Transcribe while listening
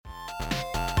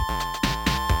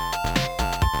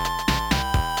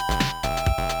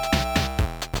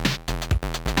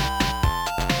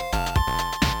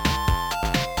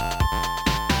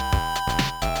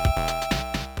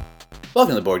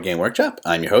Welcome to the Board Game Workshop.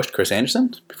 I'm your host, Chris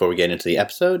Anderson. Before we get into the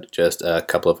episode, just a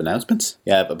couple of announcements.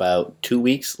 You have about 2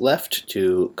 weeks left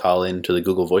to call in to the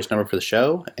Google Voice number for the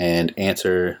show and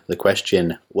answer the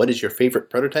question, what is your favorite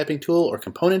prototyping tool or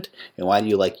component, and why do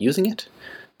you like using it?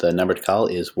 The number to call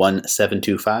is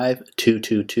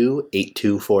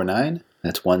 1-725-222-8249.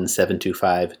 That's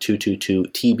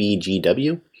 1-725-222-TBGW.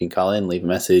 You can call in, leave a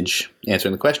message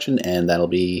answering the question, and that'll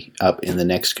be up in the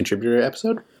next contributor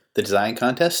episode. The design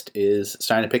contest is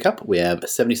starting to pick up. We have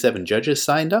 77 judges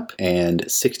signed up and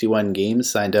 61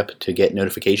 games signed up to get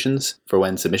notifications for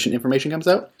when submission information comes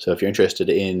out. So if you're interested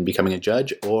in becoming a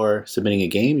judge or submitting a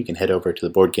game, you can head over to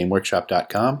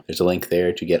theboardgameworkshop.com. There's a link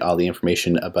there to get all the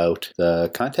information about the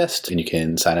contest, and you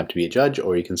can sign up to be a judge,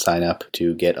 or you can sign up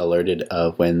to get alerted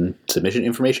of when submission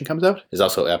information comes out. There's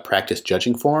also a practice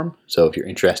judging forum, so if you're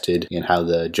interested in how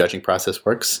the judging process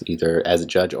works, either as a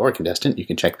judge or a contestant, you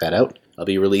can check that out. I'll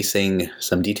be releasing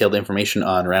some detailed information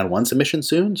on round 1 submission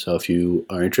soon, so if you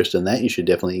are interested in that, you should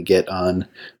definitely get on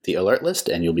the alert list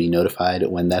and you'll be notified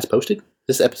when that's posted.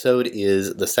 This episode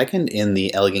is the second in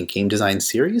the Elegant Game Design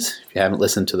series. If you haven't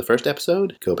listened to the first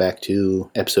episode, go back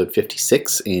to episode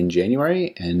 56 in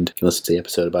January and you can listen to the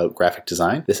episode about graphic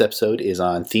design. This episode is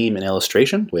on theme and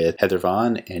illustration with Heather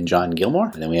Vaughn and John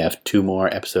Gilmore. And then we have 2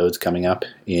 more episodes coming up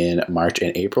in March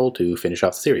and April to finish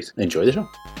off the series. Enjoy the show.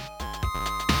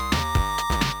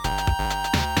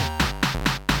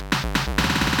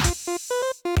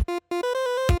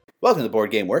 Welcome to the Board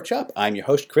Game Workshop. I'm your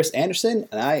host, Chris Anderson,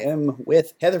 and I am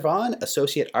with Heather Vaughn,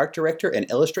 Associate Art Director and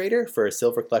Illustrator for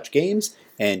Silver Clutch Games,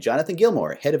 and Jonathan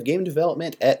Gilmore, Head of Game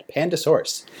Development at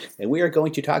Pandasaurus. And we are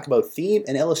going to talk about theme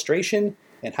and illustration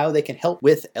and how they can help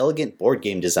with elegant board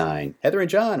game design. Heather and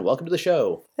John, welcome to the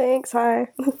show. Thanks, hi.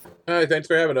 Hi, thanks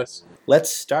for having us.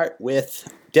 Let's start with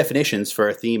definitions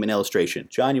for theme and illustration.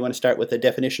 John, you want to start with a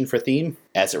definition for theme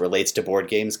as it relates to board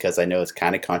games? Because I know it's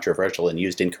kind of controversial and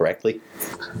used incorrectly.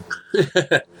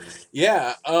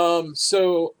 Yeah,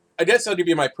 so I guess I'll give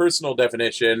you my personal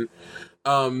definition.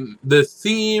 The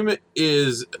theme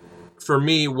is, for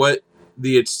me, what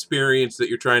the experience that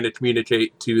you're trying to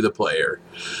communicate to the player.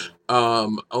 A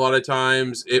lot of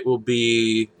times it will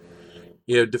be,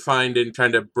 defined in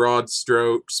kind of broad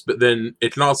strokes, but then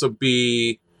it can also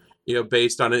be,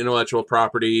 based on an intellectual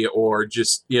property or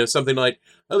just, something like,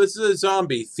 oh, this is a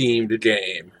zombie-themed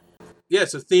game. Yeah,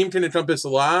 so theme can encompass a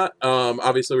lot.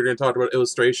 Obviously, we're going to talk about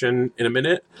illustration in a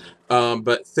minute,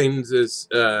 but themes is,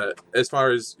 as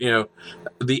far as,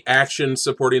 the action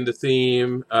supporting the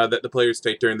theme that the players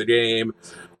take during the game,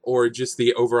 or just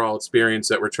the overall experience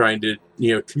that we're trying to,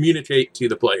 communicate to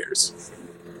the players.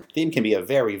 Theme can be a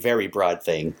very, very broad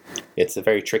thing. It's a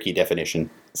very tricky definition.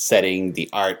 Setting, the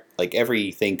art, like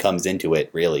everything comes into it,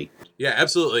 really. Yeah,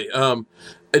 absolutely. And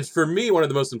for me, one of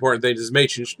the most important things is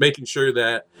making sure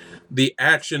that the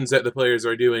actions that the players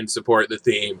are doing support the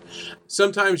theme.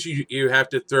 Sometimes you have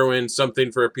to throw in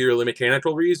something for a purely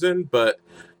mechanical reason, but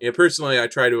personally, I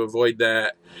try to avoid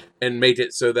that and make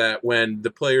it so that when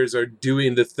the players are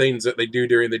doing the things that they do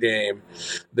during the game,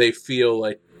 they feel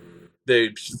like they're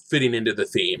fitting into the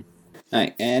theme. All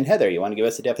right, and Heather, you want to give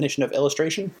us a definition of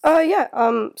illustration?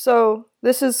 So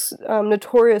this is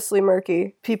notoriously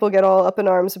murky. People get all up in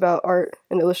arms about art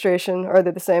and illustration. Are they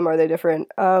the same? Are they different?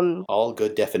 All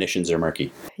good definitions are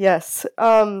murky. Yes.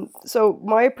 So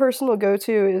my personal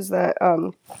go-to is that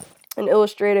in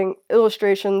illustrators,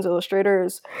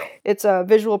 it's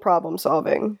visual problem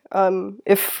solving.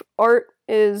 If art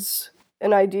is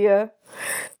an idea,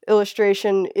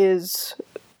 illustration is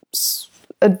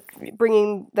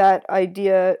bringing that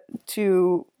idea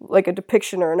to like a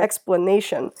depiction or an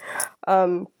explanation.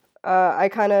 I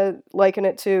kind of liken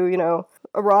it to,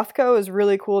 a Rothko is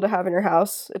really cool to have in your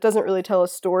house. It doesn't really tell a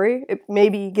story. It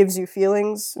maybe gives you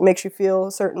feelings, makes you feel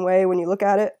a certain way when you look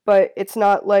at it, but it's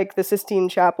not like the Sistine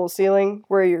Chapel ceiling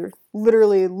where you're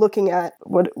literally looking at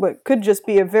what could just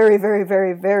be a very, very,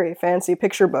 very, very fancy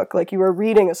picture book. Like you are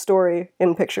reading a story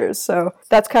in pictures. So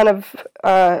that's kind of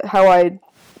how I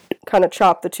kind of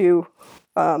chop the two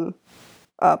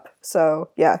up. So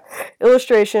yeah,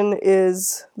 illustration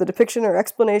is the depiction or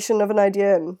explanation of an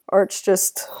idea, and art's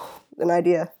just an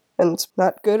idea. And it's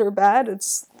not good or bad,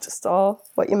 it's just all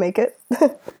what you make it.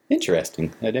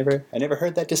 Interesting. I never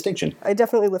heard that distinction. I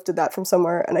definitely lifted that from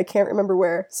somewhere, and I can't remember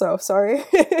where, so sorry.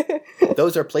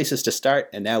 Those are places to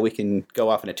start, and now we can go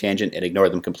off on a tangent and ignore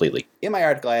them completely. In my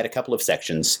article, I had a couple of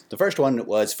sections. The first one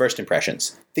was first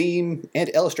impressions. Theme and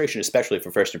illustration, especially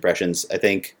for first impressions, I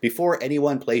think before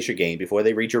anyone plays your game, before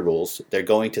they read your rules, they're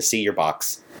going to see your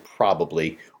box,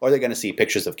 probably, or they're going to see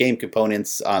pictures of game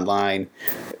components online.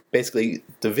 Basically,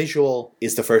 the visual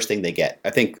is the first thing they get. I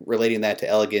think think relating that to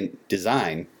elegant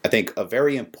design, I think a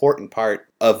very important part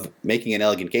of making an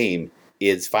elegant game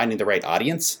is finding the right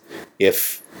audience.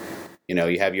 If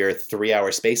you have your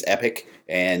 3-hour space epic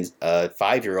and a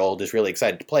 5-year-old is really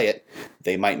excited to play it,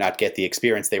 they might not get the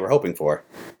experience they were hoping for.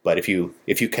 But if you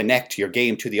connect your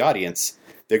game to the audience,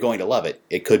 they're going to love it.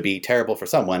 It could be terrible for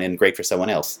someone and great for someone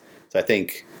else. So I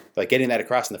think getting that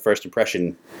across in the first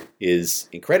impression is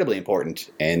incredibly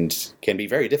important and can be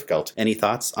very difficult. Any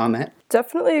thoughts on that?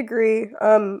 Definitely agree.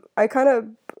 I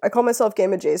call myself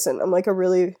game adjacent. I'm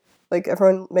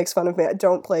everyone makes fun of me. I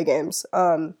don't play games.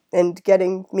 And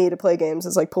getting me to play games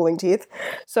is like pulling teeth.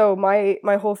 So my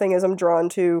whole thing is I'm drawn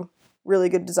to really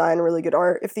good design, really good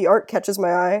art. If the art catches my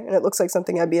eye and it looks like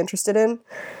something I'd be interested in,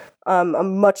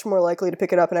 I'm much more likely to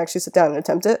pick it up and actually sit down and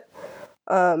attempt it.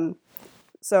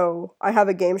 So I have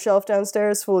a game shelf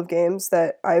downstairs full of games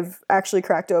that I've actually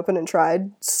cracked open and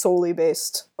tried solely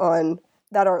based on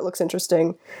that art looks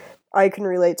interesting. I can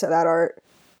relate to that art.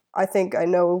 I think I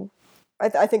know.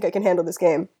 I think I can handle this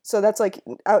game. So that's like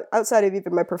outside of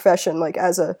even my profession, like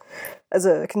as a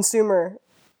consumer,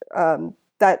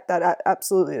 that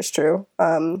absolutely is true.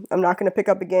 I'm not going to pick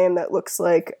up a game that looks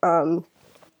like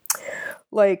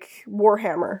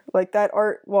Warhammer. Like that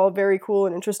art, while very cool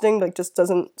and interesting, like just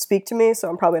doesn't speak to me. So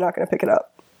I'm probably not going to pick it up.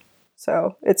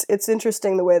 So it's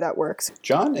interesting the way that works.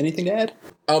 John, anything to add?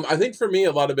 I think for me,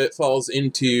 a lot of it falls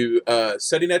into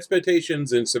setting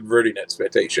expectations and subverting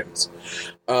expectations,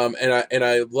 and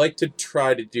I like to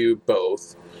try to do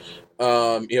both.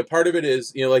 Part of it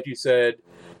is, like you said,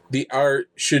 the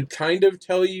art should kind of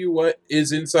tell you what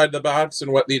is inside the box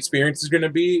and what the experience is going to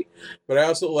be, but I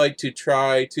also like to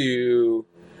try to,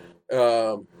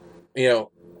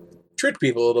 trick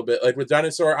people a little bit, like with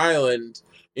Dinosaur Island.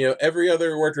 Every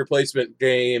other worker placement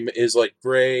game is like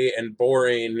gray and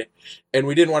boring, and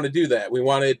we didn't want to do that. We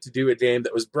wanted to do a game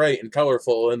that was bright and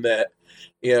colorful and that,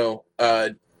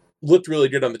 looked really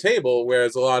good on the table,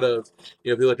 whereas a lot of,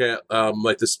 if you look at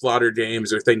like the Splotter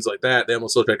games or things like that, they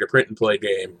almost look like a print and play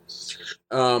game.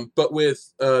 But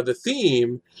with the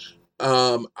theme,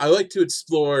 I like to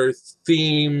explore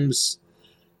themes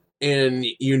in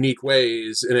unique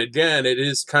ways. And again, it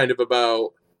is kind of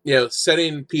about,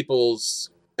 setting people's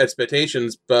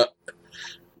expectations, but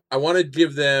I want to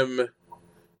give them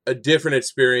a different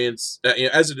experience.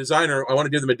 As a designer, I want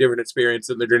to give them a different experience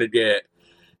than they're going to get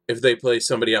if they play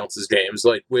somebody else's games.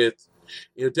 Like with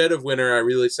Dead of Winter, I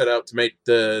really set out to make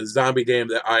the zombie game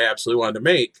that I absolutely wanted to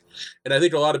make. And I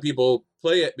think a lot of people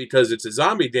play it because it's a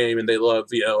zombie game and they love,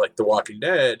 like The Walking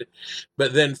Dead,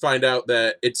 but then find out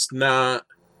that it's not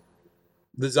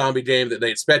the zombie game that they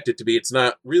expect it to be. It's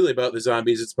not really about the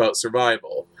zombies, it's about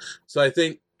survival. So I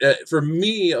think for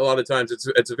me, a lot of times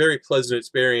it's a very pleasant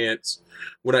experience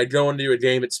when I go into a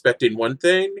game expecting one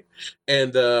thing,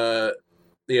 and the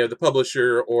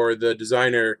publisher or the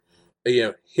designer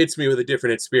hits me with a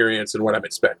different experience than what I'm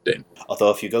expecting. Although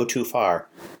if you go too far,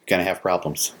 you're gonna have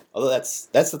problems. Although that's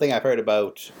the thing I've heard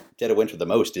about Dead of Winter the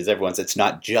most, is everyone's it's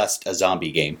not just a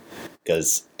zombie game,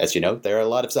 because as you know, there are a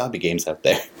lot of zombie games out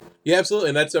there. Yeah, absolutely.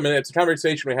 And it's a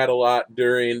conversation we had a lot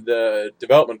during the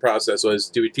development process, was,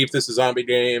 do we keep this a zombie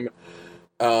game?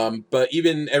 But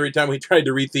even every time we tried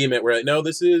to retheme it, we're like, no,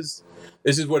 this is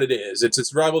what it is. It's a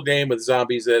survival game with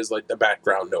zombies as like the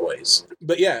background noise.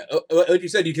 But yeah, like you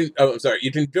said, you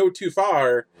can go too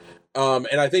far.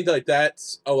 And I think like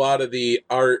that's a lot of the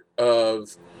art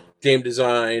of game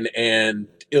design and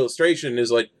illustration,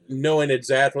 is like knowing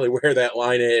exactly where that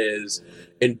line is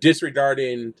and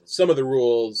disregarding some of the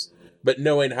rules, but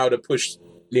knowing how to push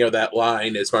that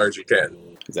line as far as you can.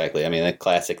 Exactly. I mean, a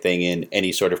classic thing in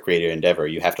any sort of creative endeavor,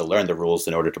 you have to learn the rules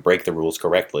in order to break the rules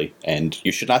correctly, and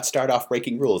you should not start off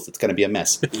breaking rules. It's going to be a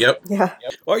mess. Yep. Yeah.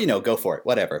 Or, go for it.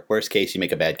 Whatever. Worst case, you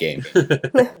make a bad game.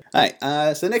 All right.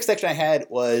 So the next section I had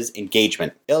was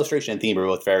engagement. Illustration and theme are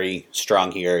both very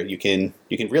strong here. You can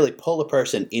really pull a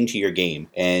person into your game,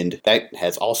 and that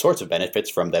has all sorts of benefits,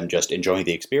 from them just enjoying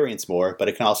the experience more, but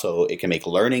it can make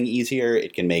learning easier.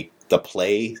 It can make the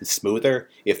play smoother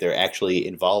if they're actually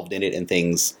involved in it and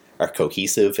things are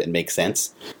cohesive and make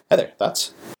sense. Heather,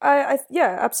 thoughts?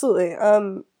 Yeah, absolutely.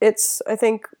 I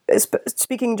think,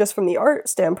 speaking just from the art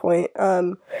standpoint,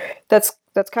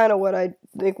 that's kind of what I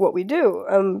think what we do.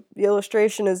 The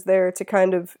illustration is there to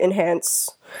kind of enhance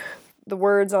the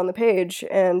words on the page,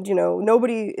 and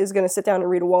nobody is going to sit down and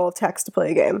read a wall of text to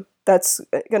play a game. That's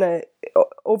going to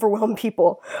overwhelm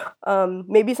people.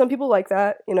 Maybe some people like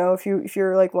that. If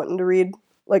you're like wanting to read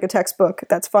like a textbook,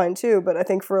 that's fine too. But I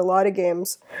think for a lot of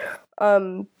games,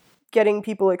 getting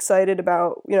people excited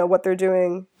about what they're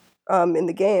doing in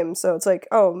the game. So it's like,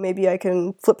 oh, maybe I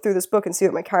can flip through this book and see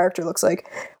what my character looks like.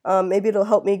 Maybe it'll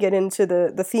help me get into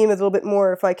the theme a little bit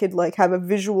more if I could like have a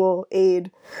visual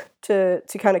aid to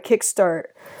kind of kickstart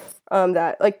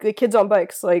that. Like the Kids on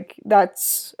Bikes, like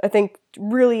that's, I think,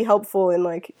 really helpful in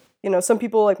like, some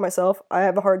people like myself, I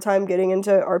have a hard time getting into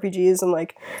RPGs and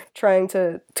like trying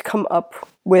to come up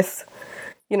with,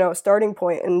 a starting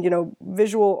point, and,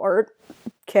 visual art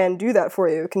can do that for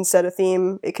you. It can set a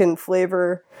theme, it can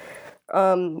flavor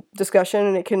discussion,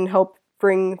 and it can help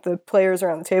bring the players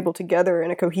around the table together in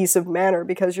a cohesive manner,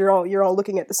 because you're all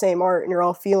looking at the same art and you're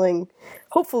all feeling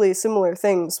hopefully similar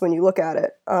things when you look at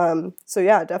it. So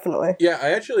yeah, definitely.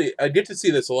 Yeah, I get to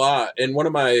see this a lot, and one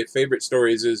of my favorite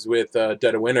stories is with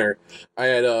Dead of Winter. I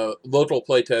had a local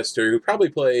playtester who probably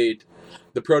played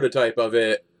the prototype of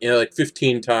it, like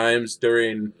 15 times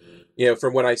during,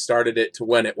 from when I started it to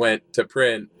when it went to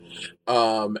print.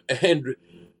 And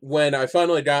when I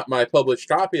finally got my published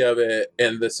copy of it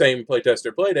and the same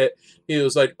playtester played it, he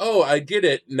was like, oh, I get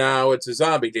it. Now it's a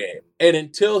zombie game. And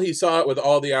until he saw it with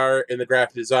all the art and the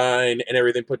graphic design and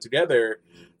everything put together,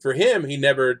 for him, he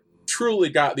never truly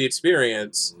got the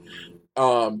experience.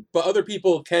 But other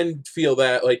people can feel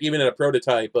that, like, even in a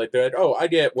prototype, like, they're like, oh, I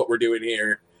get what we're doing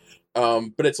here.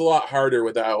 But it's a lot harder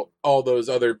without all those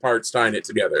other parts tying it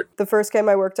together. The first game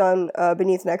I worked on,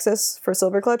 Beneath Nexus for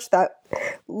Silverclutch, that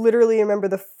literally remember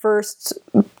the first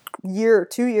year,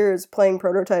 2 years playing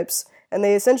prototypes, and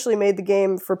they essentially made the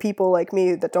game for people like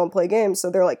me that don't play games. So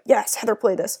they're like, yes, Heather,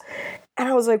 play this. And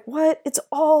I was like, what? It's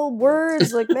all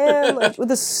words, like, man, like with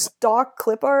the stock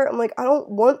clip art. I'm like, I don't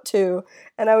want to.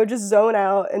 And I would just zone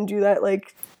out and do that,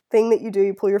 like, thing that you do,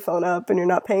 you pull your phone up and you're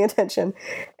not paying attention.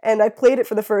 And I played it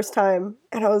for the first time,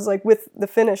 and I was like, with the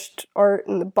finished art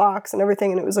and the box and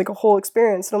everything, and it was like a whole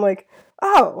experience. And I'm like,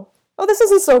 oh, this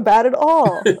isn't so bad at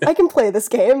all. I can play this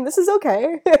game. This is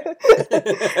okay.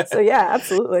 So yeah,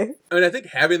 absolutely. I mean, I think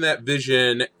having that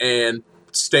vision and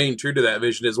staying true to that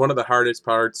vision is one of the hardest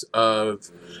parts of,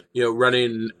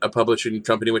 running a publishing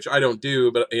company, which I don't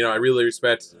do, but, I really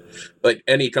respect, like,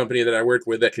 any company that I work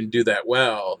with that can do that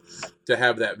well, to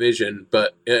have that vision.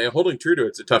 But holding true to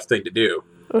it's a tough thing to do.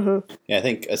 Mm-hmm. Yeah, I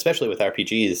think especially with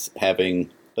RPGs, having,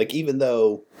 like, even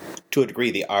though to a degree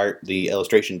the art, the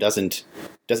illustration doesn't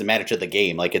matter to the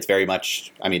game, like, it's very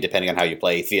much, I mean, depending on how you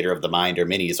play Theater of the Mind or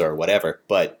minis or whatever,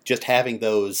 but just having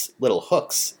those little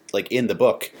hooks, like, in the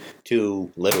book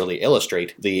to literally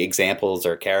illustrate the examples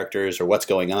or characters or what's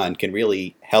going on can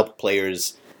really help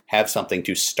players have something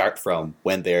to start from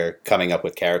when they're coming up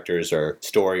with characters or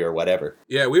story or whatever.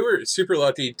 Yeah, we were super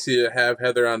lucky to have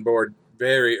Heather on board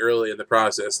very early in the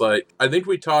process. Like, I think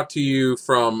we talked to you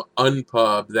from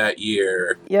Unpub that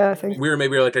year. Yeah, I think we were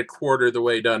maybe like a quarter of the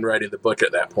way done writing the book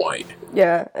at that point.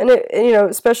 Yeah, and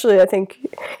especially I think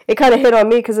it kind of hit on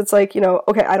me because it's like,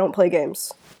 okay, I don't play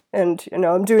games, and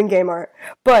I'm doing game art,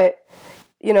 but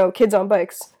Kids on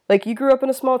Bikes. Like, you grew up in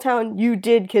a small town, you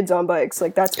did Kids on Bikes.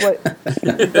 Like, that's what,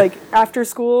 like, after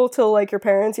school till, like, your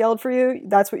parents yelled for you,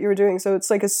 that's what you were doing. So it's,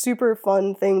 like, a super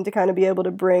fun thing to kind of be able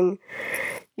to bring,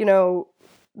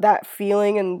 that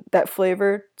feeling and that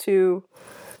flavor to,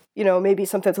 maybe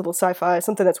something that's a little sci-fi,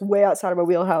 something that's way outside of my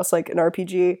wheelhouse, like an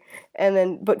RPG,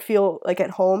 but feel, like,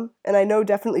 at home. And I know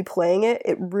definitely playing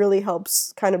it really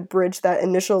helps kind of bridge that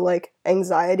initial, like,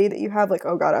 anxiety that you have, like,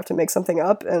 oh god, I have to make something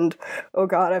up, and oh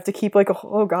god, I have to keep, like,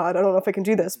 oh god, I don't know if I can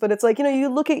do this. But it's like, you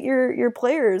look at your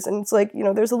players, and it's like,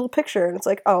 there's a little picture, and it's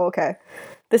like, oh, okay,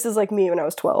 this is like me when I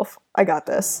was 12. I got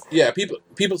this. Yeah,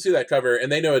 people see that cover,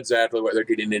 and they know exactly what they're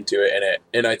getting into in it.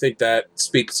 And I think that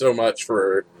speaks so much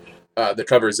for the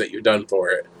covers that you've done for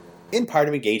it. In part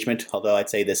of engagement, although I'd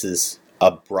say this is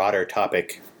a broader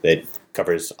topic that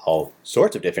covers all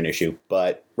sorts of different issues,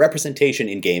 but representation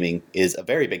in gaming is a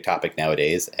very big topic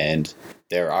nowadays, and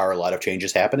there are a lot of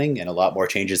changes happening and a lot more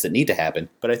changes that need to happen.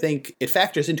 But I think it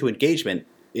factors into engagement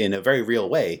in a very real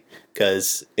way,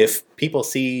 because if people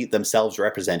see themselves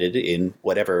represented in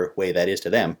whatever way that is to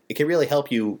them, it can really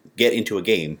help you get into a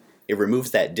game. It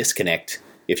removes that disconnect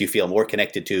if you feel more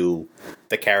connected to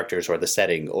the characters or the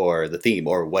setting or the theme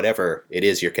or whatever it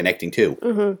is you're connecting to.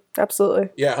 Mm-hmm. Absolutely.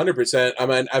 Yeah, 100%. I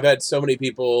mean, I've had so many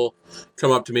people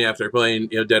come up to me after playing,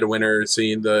 Dead of Winter,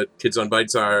 seeing the Kids on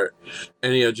Bikes art,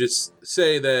 and, just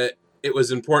say that it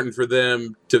was important for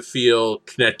them to feel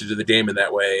connected to the game in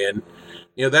that way. And,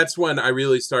 that's when I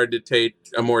really started to take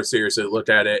a more serious look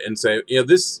at it and say,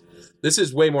 this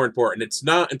is way more important. It's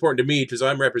not important to me because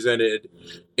I'm represented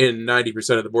in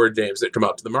 90% of the board games that come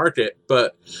out to the market.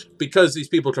 But because these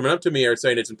people coming up to me are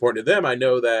saying it's important to them, I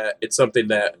know that it's something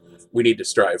that we need to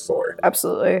strive for.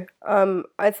 Absolutely.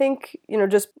 I think,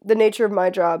 just the nature of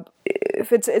my job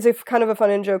if it's a kind of a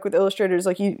fun in joke with illustrators,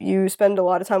 like you spend a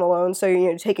lot of time alone, so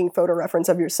you're taking photo reference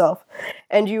of yourself,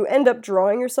 and you end up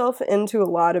drawing yourself into a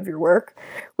lot of your work,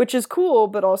 which is cool,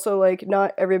 but also like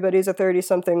not everybody's a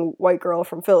 30-something white girl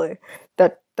from Philly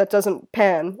that doesn't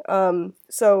pan.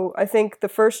 So I think the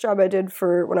first job I did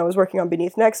for when I was working on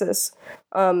Beneath Nexus,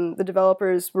 the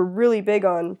developers were really big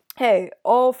on, hey,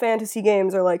 all fantasy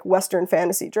games are like Western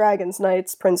fantasy, dragons,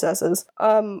 knights, princesses.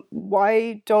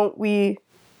 Why don't we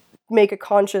make a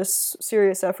conscious,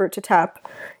 serious effort to tap,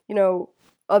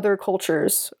 other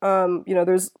cultures?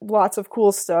 There's lots of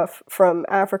cool stuff from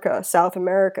Africa, South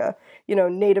America,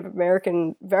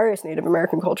 various Native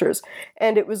American cultures.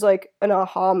 And it was like an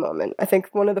aha moment. I think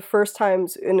one of the first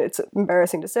times, and it's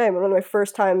embarrassing to say, but one of my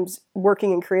first times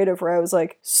working in creative where I was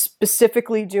like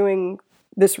specifically doing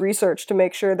this research to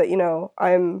make sure that,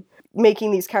 I'm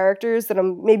making these characters that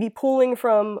I'm maybe pulling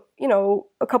from,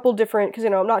 a couple different, because,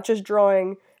 I'm not just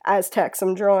drawing Aztecs,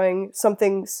 I'm drawing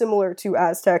something similar to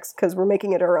Aztecs because we're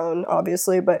making it our own,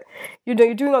 obviously, but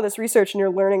you're doing all this research and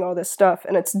you're learning all this stuff,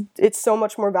 and it's so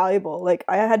much more valuable. Like,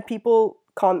 I had people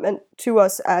comment to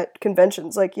us at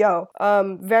conventions like, yo,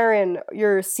 Varian,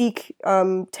 you're a Sikh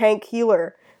tank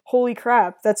healer. Holy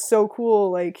crap, that's so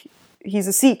cool. Like, he's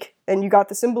a Sikh and you got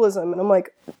the symbolism. And I'm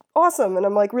like, awesome. And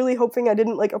I'm like really hoping I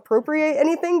didn't like appropriate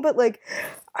anything, but like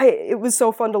it was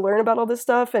so fun to learn about all this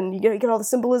stuff, and you get all the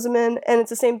symbolism in. And it's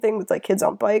the same thing with like Kids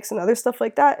on Bikes and other stuff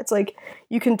like that. It's like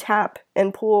you can tap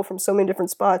and pull from so many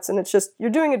different spots, and it's just, you're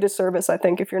doing a disservice, I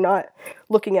think, if you're not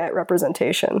looking at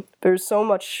representation. There's so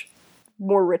much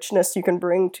more richness you can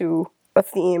bring to a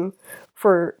theme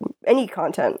for any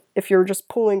content if you're just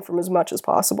pulling from as much as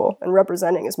possible and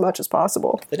representing as much as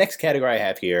possible. The next category I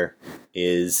have here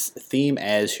is theme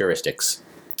as heuristics.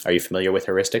 Are you familiar with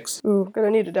heuristics? Ooh, gonna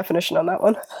need a definition on that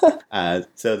one.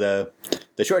 So the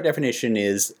short definition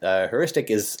is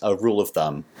heuristic is a rule of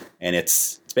thumb, and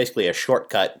it's basically a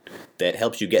shortcut that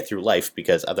helps you get through life,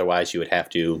 because otherwise you would have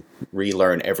to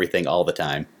relearn everything all the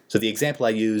time. So the example I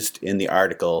used in the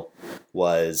article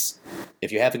was,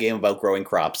 if you have a game about growing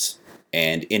crops,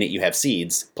 and in it you have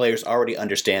seeds, players already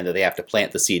understand that they have to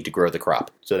plant the seed to grow the crop.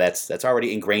 So that's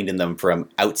already ingrained in them from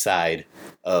outside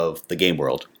of the game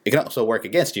world. It can also work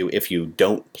against you if you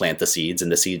don't plant the seeds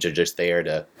and the seeds are just there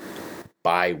to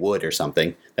buy wood or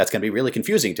something. That's going to be really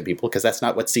confusing to people, because that's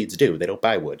not what seeds do. They don't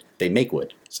buy wood. They make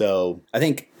wood. So I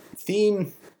think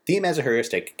theme as a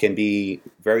heuristic can be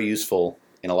very useful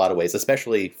in a lot of ways,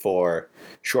 especially for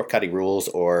shortcutting rules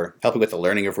or helping with the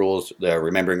learning of rules, the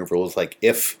remembering of rules.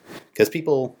 Because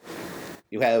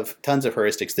you have tons of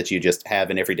heuristics that you just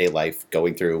have in everyday life,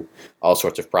 going through all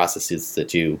sorts of processes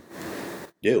that you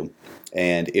do.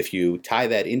 And if you tie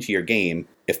that into your game,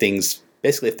 if things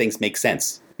make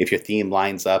sense, if your theme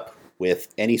lines up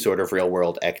with any sort of real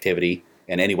world activity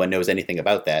and anyone knows anything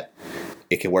about that,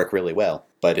 it can work really well.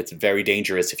 But it's very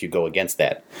dangerous if you go against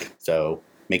that. So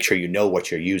make sure you know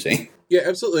what you're using. Yeah,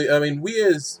 absolutely. I mean, we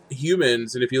as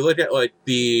humans, and if you look at like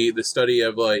the study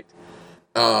of like,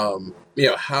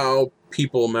 how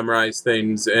people memorize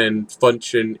things and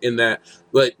function in that,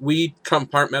 like we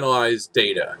compartmentalize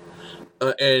data,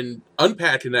 and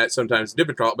unpacking that sometimes is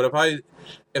difficult. But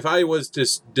if I was to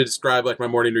describe like my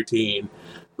morning routine,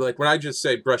 like when I just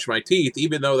say brush my teeth,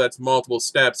 even though that's multiple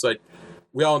steps, like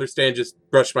we all understand just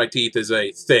brush my teeth is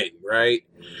a thing, right?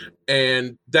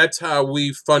 And that's how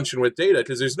we function with data,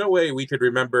 because there's no way we could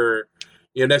remember,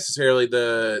 necessarily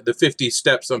the 50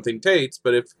 steps something takes.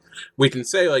 But if we can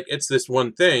say like it's this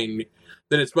one thing,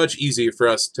 then it's much easier for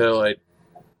us to like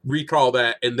recall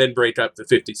that and then break up the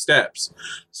 50 steps.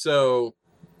 So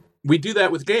we do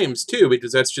that with games too,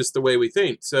 because that's just the way we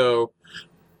think. So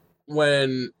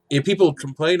when people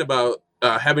complain about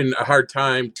having a hard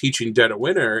time teaching Dead of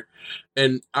Winter,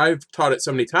 and I've taught it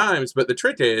so many times, but the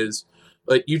trick is,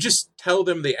 like, you just tell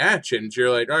them the actions. You're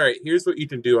like, all right, here's what you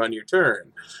can do on your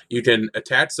turn. You can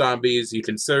attack zombies, you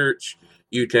can search,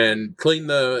 you can clean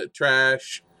the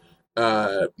trash,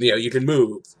 you can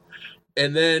move.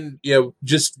 And then,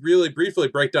 just really briefly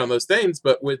break down those things,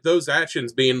 but with those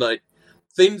actions being like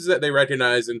things that they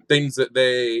recognize and things that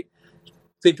they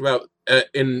think about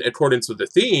in accordance with the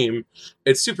theme,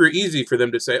 it's super easy for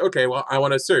them to say, okay, well, I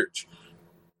want to search.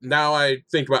 Now I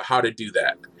think about how to do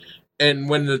that. And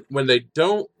when the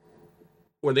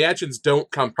actions don't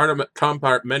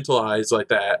compartmentalize like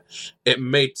that, it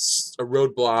makes a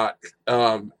roadblock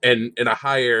and a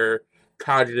higher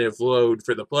cognitive load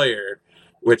for the player,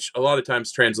 which a lot of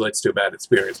times translates to a bad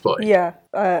experience play. Yeah,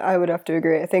 I would have to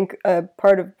agree. I think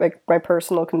part of like my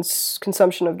personal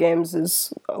consumption of games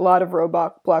is a lot of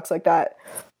roadblocks like that.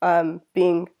 I'm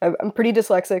pretty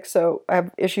dyslexic, so I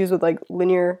have issues with like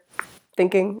linear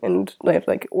thinking and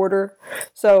like order.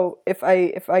 So if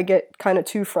I get kind of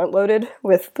too front loaded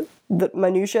with the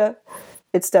minutia,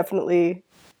 it's definitely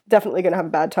going to have a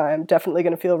bad time. Definitely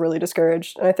going to feel really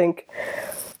discouraged. And I think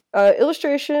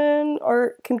illustration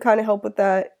art can kind of help with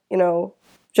that.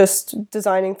 Just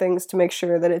designing things to make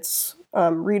sure that it's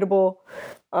readable,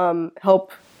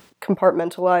 help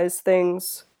compartmentalize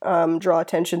things, draw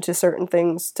attention to certain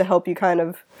things to help you kind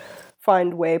of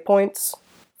find waypoints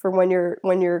for when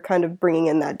you're kind of bringing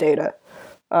in that data.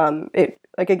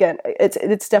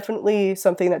 It's definitely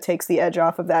something that takes the edge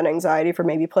off of that anxiety for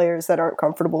maybe players that aren't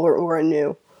comfortable or are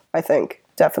new. I think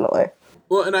definitely.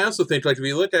 Well, and I also think, like, if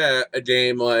you look at a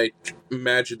game like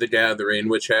Magic the Gathering,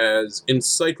 which has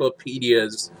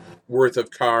encyclopedias worth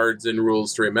of cards and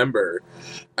rules to remember,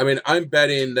 I mean, I'm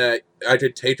betting that I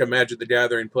could take a Magic the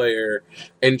Gathering player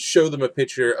and show them a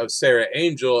picture of Sarah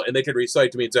Angel, and they could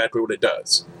recite to me exactly what it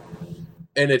does.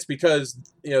 And it's because,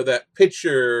 that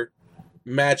picture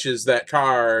matches that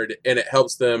card, and it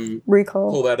helps them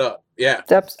pull that up. Yeah.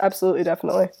 Absolutely,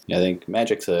 definitely. Yeah, I think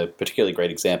Magic's a particularly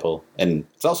great example, and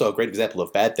it's also a great example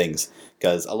of bad things,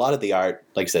 because a lot of the art,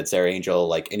 like you said, Sarah Angel,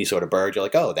 like any sort of bird, you're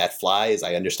like, oh, that flies,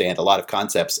 I understand a lot of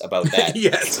concepts about that.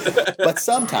 Yes. But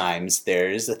sometimes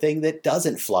there's a thing that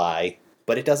doesn't fly,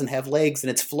 but it doesn't have legs and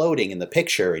it's floating in the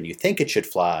picture and you think it should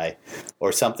fly,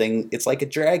 or something, it's like a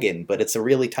dragon, but it's a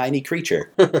really tiny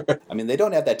creature. I mean, they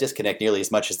don't have that disconnect nearly as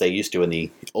much as they used to in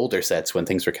the older sets when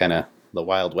things were kind of the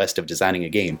Wild West of designing a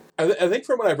game. I think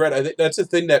from what I've read, I think that's a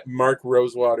thing that Mark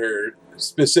Rosewater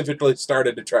specifically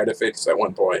started to try to fix at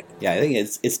one point. Yeah, I think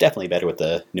it's definitely better with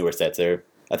the newer sets. I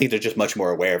think they're just much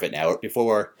more aware of it now.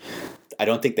 Before, I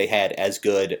don't think they had as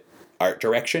good art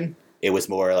direction. It was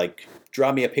more like,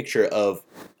 draw me a picture of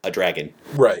a dragon.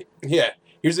 Right. Yeah.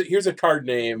 Here's a card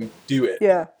name. Do it.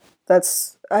 Yeah.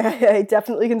 I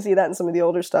definitely can see that in some of the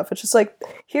older stuff. It's just like,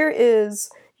 here is,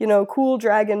 cool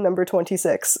dragon number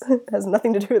 26. It has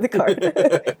nothing to do with the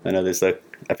card. I know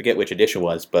I forget which edition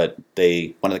was, but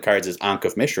one of the cards is Ankh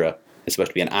of Mishra. It's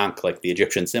supposed to be an Ankh, like the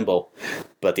Egyptian symbol,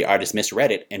 but the artist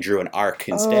misread it and drew an Ark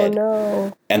instead. Oh,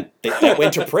 no. And that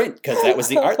went to print because that was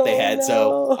the art they had. No.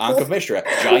 So Ankh of Mishra,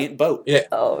 giant boat. Yeah.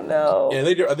 Oh, no. Yeah,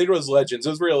 I think it was Legends. It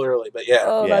was real early, but yeah.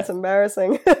 Oh, Yeah. That's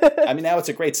embarrassing. I mean, now it's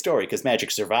a great story because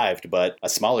Magic survived, but a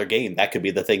smaller game, that could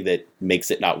be the thing that makes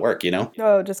it not work,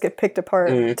 Oh, just get picked apart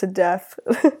to death.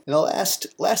 And the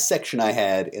last section I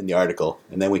had in the article,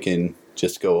 and then we can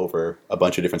just go over a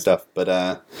bunch of different stuff,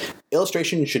 but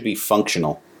illustration should be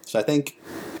functional. So I think,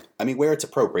 where it's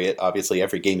appropriate, obviously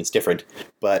every game is different,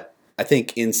 but I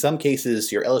think in some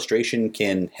cases your illustration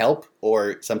can help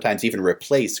or sometimes even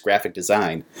replace graphic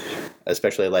design,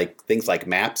 especially like things like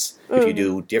maps. If you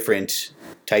do different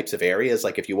types of areas,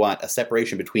 like if you want a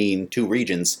separation between two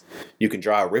regions, you can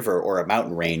draw a river or a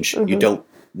mountain range. You don't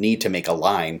need to make a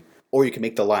line, or you can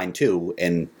make the line too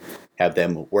and have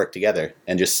them work together,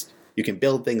 and just you can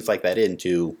build things like that in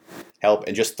to help.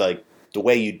 And just like the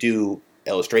way you do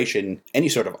illustration, any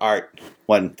sort of art,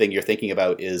 one thing you're thinking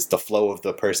about is the flow of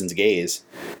the person's gaze,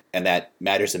 and that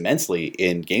matters immensely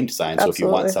in game design. So if you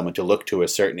want someone to look to a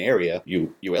certain area,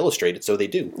 you illustrate it so they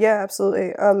do. Yeah,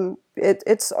 absolutely.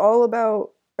 It's all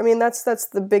about, that's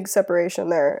the big separation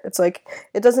there. It's like,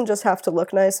 it doesn't just have to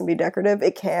look nice and be decorative.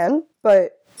 It can,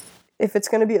 but if it's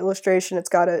going to be illustration, it's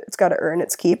got to earn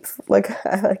its keep. Like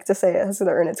I like to say, it has to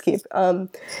earn its keep. Even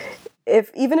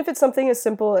if it's something as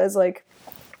simple as like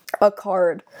a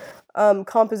card,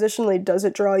 compositionally, does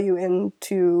it draw you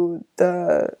into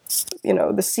the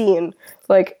scene?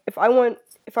 Like if I want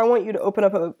you to open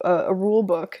up a rule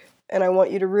book, and I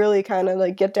want you to really kind of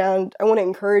like get down, I want to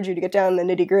encourage you to get down in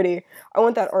the nitty gritty. I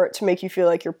want that art to make you feel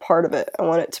like you're part of it. I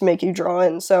want it to make you draw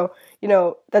in. So,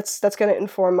 that's going to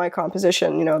inform my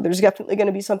composition. There's definitely going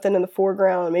to be something in the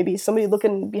foreground, maybe somebody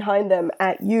looking behind them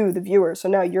at you, the viewer. So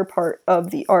now you're part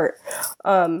of the art,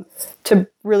 to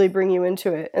really bring you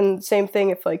into it. And same thing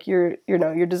if like you're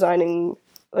designing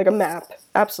like a map.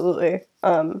 Absolutely.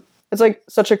 It's like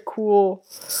such a cool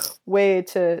way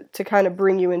to kind of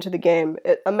bring you into the game.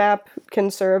 A map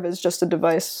can serve as just a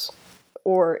device,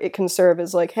 or it can serve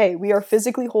as like, hey, we are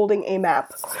physically holding a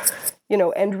map,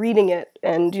 and reading it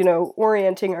and,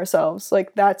 orienting ourselves.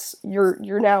 Like that's, you're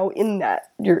now in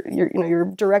that. You're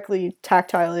directly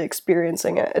tactilely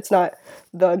experiencing it. It's not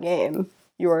the game.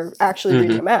 You're actually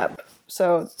reading a map.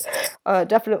 So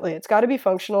definitely, it's got to be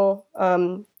functional.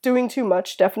 Doing too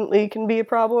much definitely can be a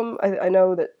problem. I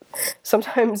know that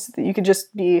sometimes you could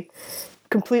just be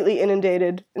completely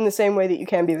inundated in the same way that you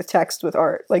can be with text with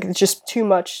art. Like it's just too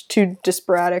much, too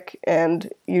disparate,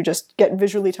 and you just get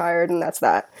visually tired, and that's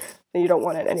that. And you don't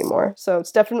want it anymore. So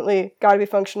it's definitely got to be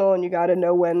functional, and you got to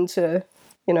know when to,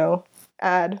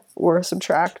 add or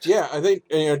subtract. Yeah, I think,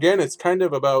 again, it's kind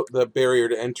of about the barrier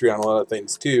to entry on a lot of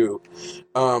things too.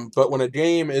 But when a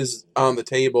game is on the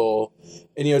table,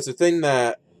 and it's a thing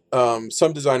that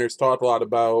some designers talk a lot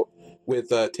about with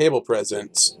table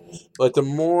presence. Like, the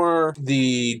more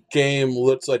the game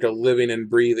looks like a living and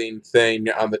breathing thing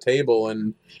on the table,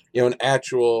 and an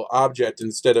actual object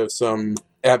instead of some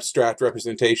abstract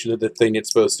representation of the thing it's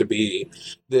supposed to be,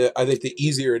 I think the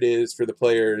easier it is for the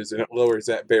players, and it lowers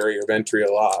that barrier of entry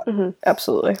a lot. Mm-hmm.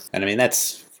 Absolutely. And I mean,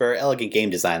 that's for elegant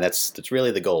game design. That's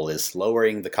really the goal, is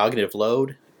lowering the cognitive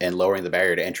load and lowering the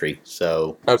barrier to entry.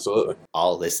 So Absolutely.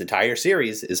 all this entire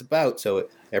series is about, so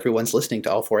everyone's listening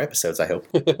to all 4 episodes, I hope.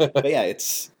 But yeah,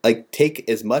 it's like, take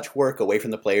as much work away from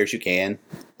the players you can.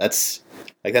 That's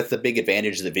the big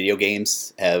advantage that video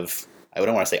games have. I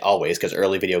don't want to say always, because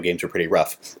early video games were pretty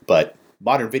rough, but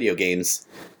modern video games,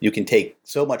 you can take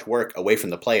so much work away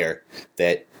from the player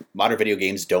that modern video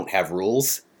games don't have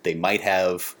rules. They might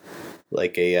have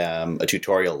like a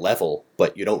tutorial level,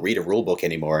 but you don't read a rule book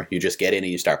anymore. You just get in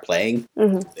and you start playing.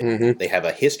 Mm-hmm. Mm-hmm. They have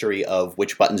a history of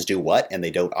which buttons do what, and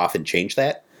they don't often change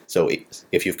that. So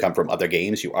if you've come from other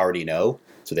games, you already know.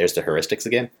 So there's the heuristics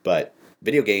again. But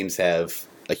video games have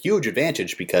a huge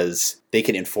advantage because they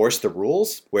can enforce the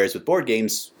rules, whereas with board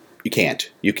games, you can't.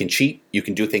 You can cheat, you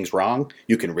can do things wrong,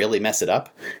 you can really mess it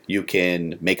up, you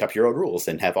can make up your own rules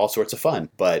and have all sorts of fun.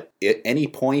 But at any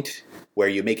point where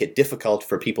you make it difficult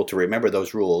for people to remember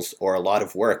those rules, or a lot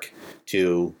of work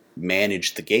to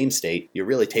manage the game state, you're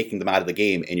really taking them out of the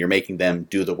game and you're making them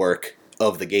do the work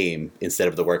of the game instead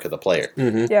of the work of the player.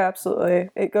 Mm-hmm. Yeah, absolutely.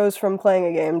 It goes from playing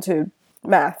a game to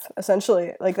math,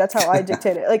 essentially. Like, that's how I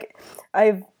dictate it. Like,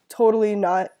 I've totally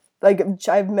not, like,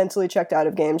 I've mentally checked out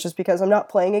of games just because I'm not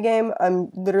playing a game. I'm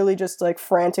literally just, like,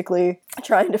 frantically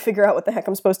trying to figure out what the heck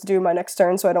I'm supposed to do my next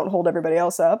turn so I don't hold everybody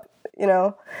else up,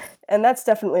 And that's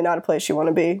definitely not a place you want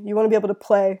to be. You want to be able to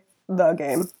play the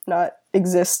game, not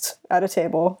exist at a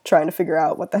table trying to figure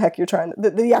out what the heck you're trying to,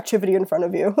 the activity in front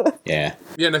of you. Yeah.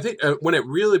 Yeah, and I think when it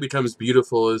really becomes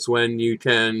beautiful is when you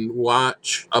can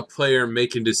watch a player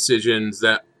making decisions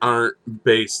that aren't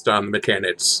based on the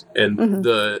mechanics and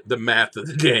the math of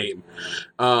the game.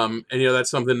 And that's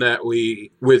something that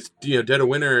we, with Dead of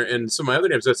Winter and some of my other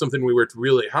games, that's something we worked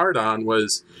really hard on,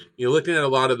 was looking at a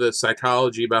lot of the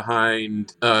psychology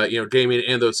behind gaming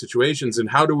and those situations, and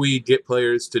how do we get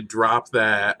players to drop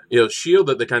that shield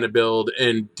that they kind of build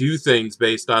and do things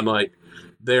based on like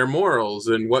their morals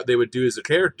and what they would do as a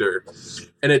character.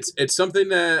 And it's something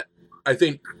that I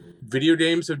think video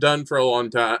games have done for a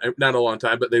long time, not a long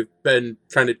time, but they've been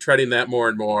kind of treading that more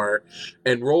and more,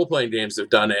 and role-playing games have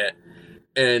done it.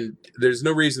 And there's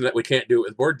no reason that we can't do it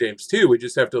with board games too. We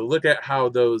just have to look at how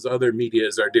those other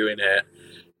medias are doing it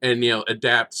and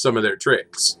adapt some of their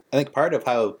tricks. I think part of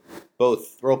how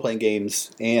both role-playing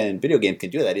games and video games can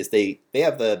do that is they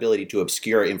have the ability to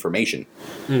obscure information.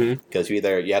 Because you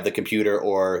have the computer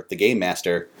or the game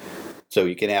master, so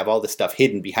you can have all this stuff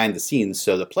hidden behind the scenes,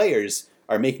 so the players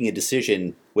are making a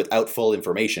decision without full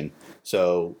information.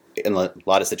 So in a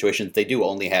lot of situations, they do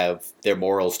only have their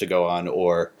morals to go on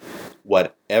or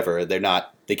whatever.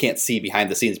 They can't see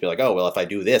behind the scenes, be like, oh, well, if I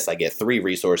do this, I get 3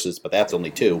 resources, but that's only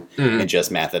 2, and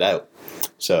just math it out.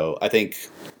 So I think,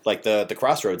 like the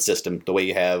Crossroads system, the way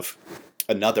you have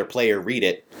another player read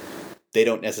it, they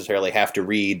don't necessarily have to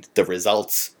read the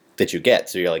results that you get.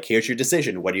 So you're like, here's your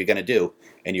decision, what are you going to do?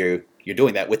 And you're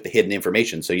doing that with the hidden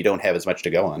information, so you don't have as much to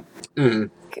go on.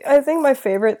 I think my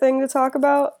favorite thing to talk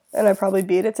about, and I probably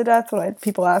beat it to death when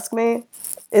people ask me,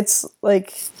 it's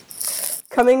like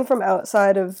coming from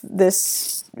outside of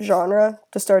this genre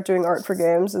to start doing art for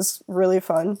games is really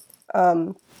fun.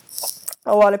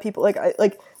 A lot of people,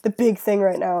 the big thing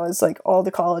right now is like all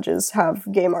the colleges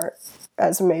have game art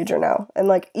as a major now. And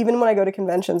like, even when I go to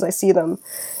conventions, I see them.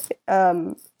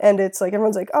 And it's like,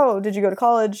 everyone's like, oh, did you go to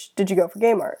college? Did you go for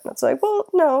game art? And it's like, well,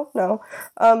 no.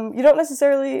 You don't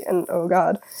necessarily, and oh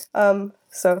God.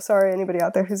 So sorry, anybody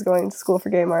out there who's going to school for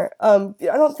game art. I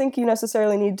don't think you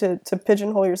necessarily need to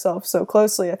pigeonhole yourself so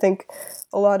closely. I think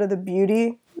a lot of the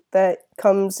beauty that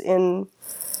comes in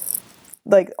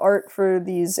like art for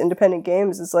these independent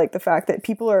games is like the fact that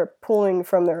people are pulling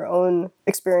from their own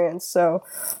experience. So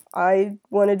I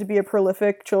wanted to be a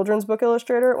prolific children's book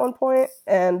illustrator at one point,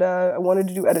 and I wanted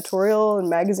to do editorial and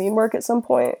magazine work at some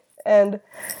point. And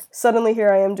suddenly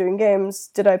here I am doing games.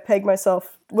 Did I peg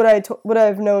myself? Would I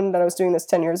have known that I was doing this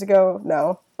 10 years ago?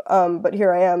 No. But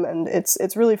here I am, and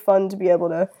it's really fun to be able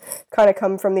to kind of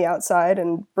come from the outside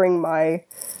and bring my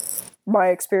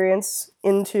experience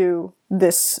into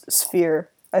this sphere.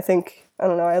 I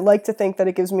don't know, I like to think that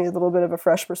it gives me a little bit of a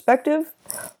fresh perspective.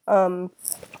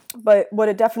 But what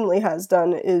it definitely has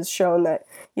done is shown that,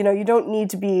 you know, you don't need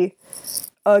to be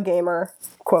a gamer,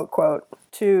 quote, quote,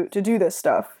 to do this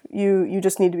stuff. You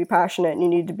just need to be passionate, and you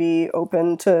need to be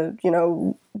open to, you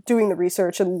know, doing the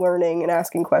research and learning and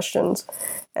asking questions.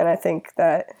 And I think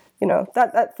that, you know,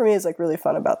 that for me is like really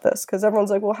fun about this, because everyone's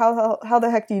like, well, how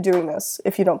the heck are you doing this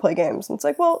if you don't play games? And it's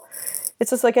like, well,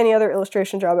 it's just like any other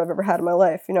illustration job I've ever had in my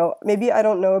life. You know, maybe I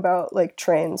don't know about like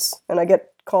trains, and I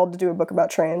get called to do a book about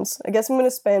trains. I guess I'm going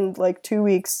to spend like 2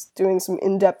 weeks doing some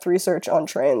in-depth research on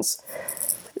trains.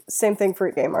 Same thing for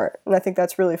game art, and I think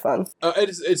that's really fun.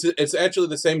 It's actually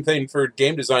the same thing for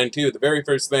game design too. The very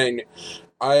first thing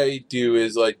I do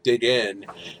is like dig in,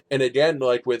 and again,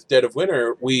 like with Dead of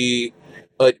Winter,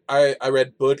 I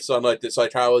read books on like the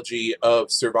psychology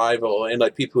of survival and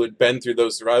like people who had been through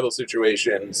those survival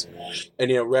situations, and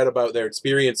you know, read about their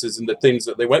experiences and the things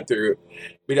that they went through.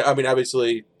 I mean,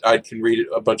 obviously, I can read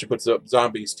a bunch of books about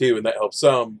zombies too, and that helps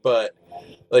some. But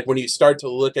like when you start to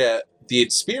look at the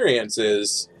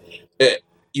experiences,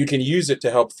 you can use it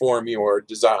to help form your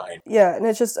design. Yeah, and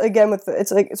it's just, again,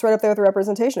 it's right up there with the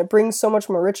representation. It brings so much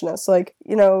more richness. Like,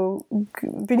 you know,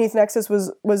 Beneath Nexus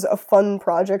was a fun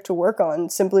project to work on,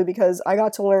 simply because I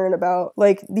got to learn about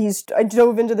like I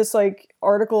dove into this like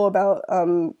article about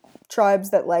tribes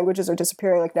that languages are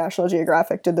disappearing. Like National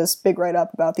Geographic did this big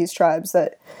write-up about these tribes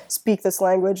that speak this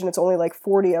language, and it's only like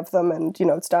 40 of them, and you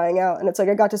know, it's dying out. And it's like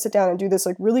I got to sit down and do this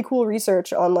like really cool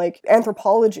research on like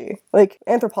anthropology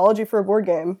for a board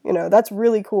game. You know, that's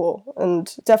really cool,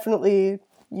 and definitely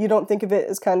you don't think of it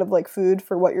as kind of like food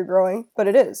for what you're growing, but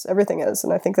it is. Everything is,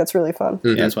 and I think that's really fun. Mm-hmm.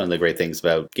 Yeah, that's one of the great things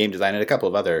about game design and a couple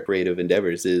of other creative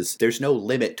endeavors is there's no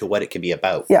limit to what it can be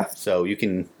about. Yeah. So you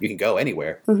can go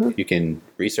anywhere. Mm-hmm. You can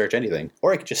research anything,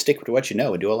 or you can just stick to what you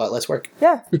know and do a lot less work.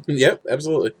 Yeah. Yep,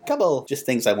 absolutely. A couple just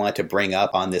things I wanted to bring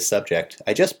up on this subject.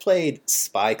 I just played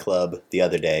Spy Club the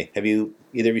other day. Have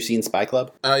either of you seen Spy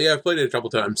Club? Yeah, I've played it a couple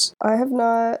times. I have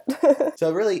not.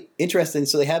 So really interesting.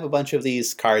 So they have a bunch of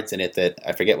these cards in it that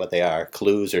I forget what they are,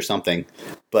 clues or something.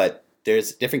 But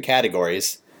there's different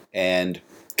categories, and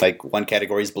like one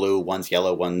category is blue, one's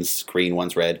yellow, one's green,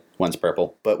 one's red, one's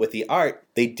purple. But with the art,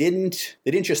 they didn't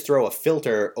just throw a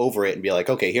filter over it and be like,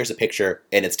 okay, here's a picture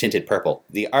and it's tinted purple.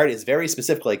 The art is very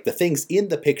specific. Like the things in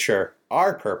the picture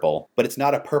are purple, but it's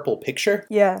not a purple picture.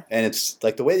 Yeah. And it's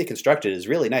like the way they construct it is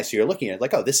really nice. So you're looking at it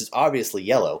like, oh, this is obviously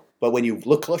yellow. But when you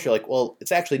look closer, you're like, well,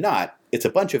 it's actually not. It's a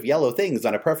bunch of yellow things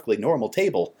on a perfectly normal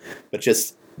table, but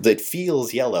just it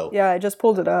feels yellow. Yeah, I just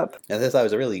pulled it up. And I thought it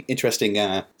was a really interesting,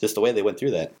 just the way they went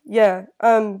through that. Yeah,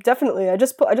 definitely. I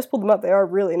just pulled them up. They are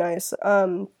really nice.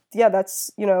 Yeah,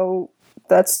 that's, you know,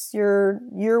 that's your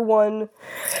year one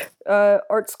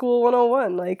art school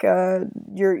 101, like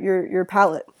your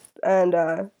palette, and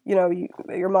you know,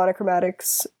 your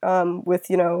monochromatics with,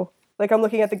 you know, like I'm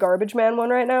looking at the Garbage Man one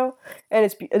right now, and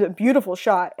it's a beautiful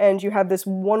shot, and you have this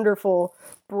wonderful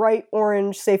bright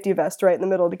orange safety vest right in the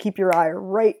middle to keep your eye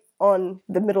right on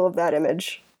the middle of that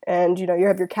image. And, you know, you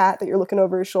have your cat that you're looking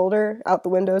over his shoulder out the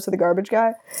window to the garbage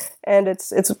guy. And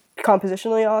it's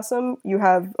compositionally awesome. You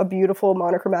have a beautiful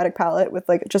monochromatic palette with,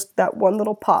 like, just that one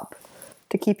little pop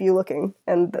to keep you looking.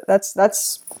 And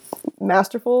that's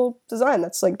masterful design.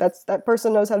 That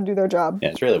person knows how to do their job. Yeah,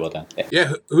 it's really well done.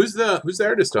 Yeah, who's the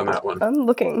artist on that one? I'm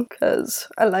looking because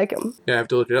I like him. Yeah, I have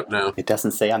to look it up now. It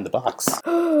doesn't say on the box.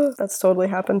 That's totally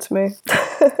happened to me.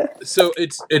 So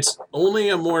it's only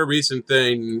a more recent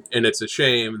thing, and it's a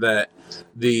shame that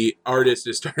the artist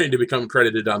is starting to become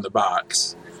credited on the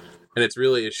box. And it's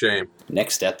really a shame.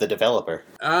 Next step, the developer.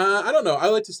 I don't know. I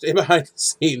like to stay behind the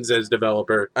scenes as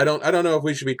developer. I don't know if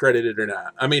we should be credited or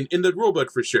not. I mean, in the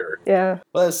rulebook for sure. Yeah.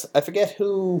 Well, I forget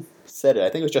who said it. I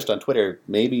think it was just on Twitter,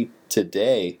 maybe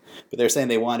today. But they're saying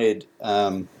they wanted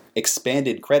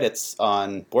expanded credits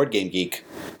on Board Game Geek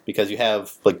because you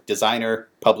have like designer,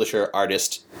 publisher,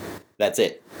 artist. That's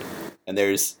it. And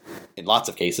there's, in lots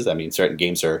of cases, I mean, certain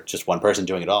games are just one person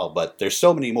doing it all, but there's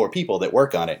so many more people that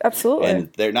work on it. Absolutely.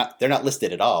 And they're not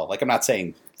listed at all. Like, I'm not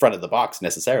saying front of the box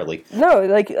necessarily. No,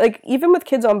 like even with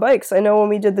Kids on Bikes, I know when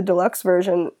we did the deluxe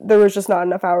version, there was just not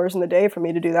enough hours in the day for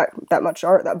me to do that much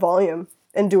art, that volume,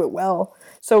 and do it well.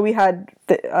 So we had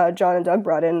John and Doug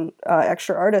brought in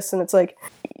extra artists, and it's like,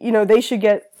 you know, they should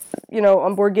get, you know,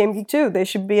 on Board Game Geek too. They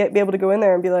should be able to go in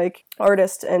there and be like,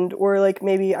 artist, and or like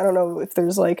maybe I don't know if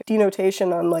there's like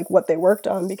denotation on like what they worked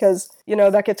on, because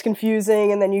that gets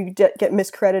confusing and then you get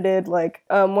miscredited. Like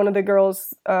one of the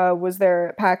girls was there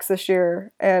at PAX this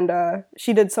year, and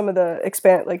she did some of the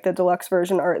like the deluxe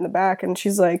version art in the back, and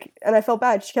she's like, and I felt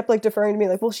bad, she kept like deferring to me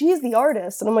like, well, she's the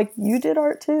artist, and I'm like, you did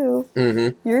art too.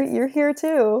 You're here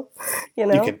too. You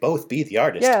can both be the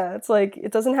artist. Yeah, it's like,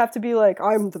 it doesn't have to be like,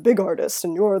 I'm the big artist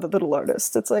and you're the little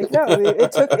artist. It's like, no,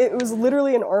 it was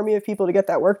literally an army of people to get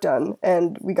that work done,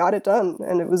 and we got it done,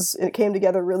 and it came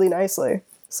together really nicely.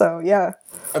 So yeah.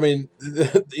 I mean,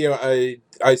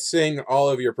 I sing all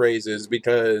of your praises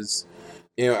because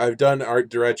I've done art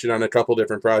direction on a couple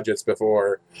different projects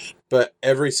before, but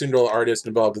every single artist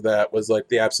involved with that was like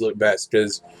the absolute best,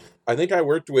 because I think I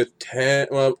worked with 10,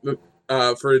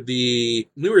 for the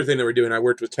newer thing that we're doing, I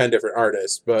worked with 10 different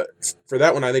artists, but for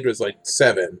that one, I think it was like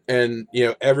 7. And,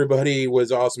 everybody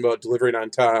was awesome about delivering on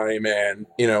time and,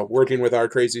 working with our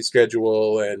crazy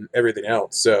schedule and everything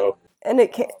else. So. And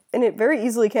it very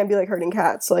easily can be like herding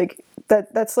cats. Like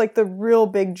that's like the real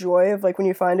big joy of like when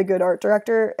you find a good art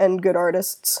director and good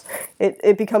artists,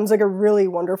 it becomes like a really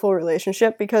wonderful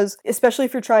relationship, because especially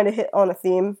if you're trying to hit on a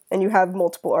theme and you have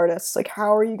multiple artists, like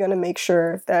how are you going to make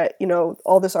sure that,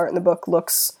 all this art in the book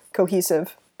looks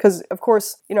cohesive? Because of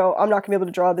course, I'm not going to be able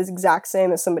to draw this exact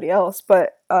same as somebody else,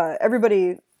 but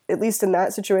everybody, at least in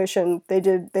that situation, they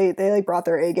like brought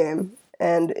their A game.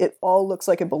 And it all looks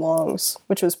like it belongs,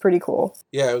 which was pretty cool.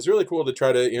 Yeah, it was really cool to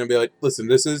try to, be like, listen,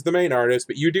 this is the main artist,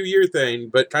 but you do your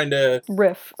thing, but kind of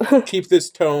riff. Keep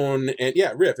this tone, and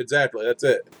riff, exactly, that's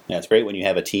it. Yeah, it's great when you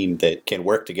have a team that can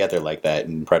work together like that,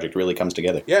 and the project really comes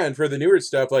together. Yeah, and for the newer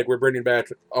stuff, like, we're bringing back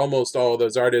almost all of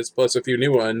those artists, plus a few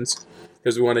new ones,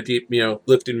 because we want to keep,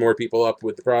 lifting more people up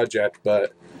with the project,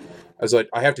 but I was like,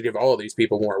 I have to give all of these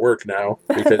people more work now,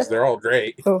 because they're all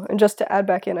great. Oh, and just to add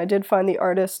back in, I did find the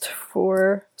artist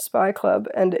for Spy Club,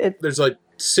 and there's like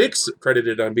 6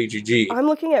 credited on BGG. I'm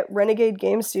looking at Renegade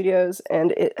Game Studios,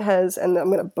 and it has, and I'm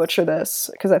going to butcher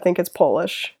this, because I think it's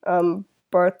Polish,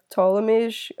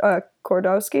 Bartolomiej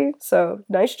Kordowski. So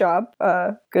nice job.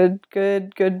 Good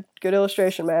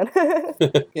illustration, man.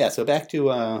 Yeah, so back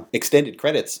to extended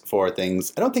credits for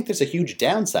things. I don't think there's a huge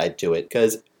downside to it,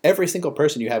 because every single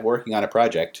person you have working on a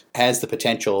project has the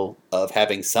potential of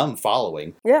having some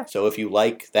following. Yeah. So if you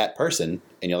like that person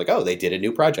and you're like, oh, they did a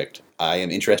new project, I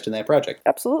am interested in that project.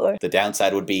 Absolutely. The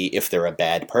downside would be if they're a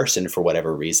bad person for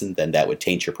whatever reason, then that would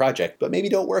taint your project, but maybe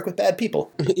don't work with bad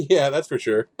people. Yeah, that's for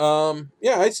sure.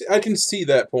 Yeah, I can see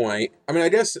that point. I mean, I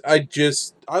guess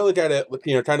I look at it,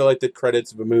 kind of like the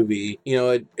credits of a movie.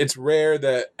 It's rare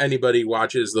that anybody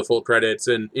watches the full credits,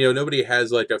 and, nobody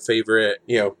has like a favorite,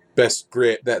 best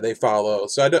grit that they follow.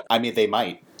 So I mean, they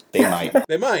might. They might.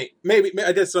 They might. Maybe.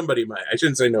 I guess somebody might. I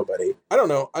shouldn't say nobody. I don't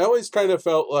know. I always kind of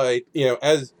felt like,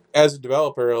 as a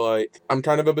developer, like, I'm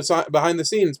kind of a behind the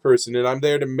scenes person, and I'm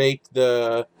there to make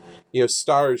the,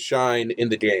 stars shine in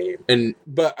the game.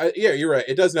 But you're right.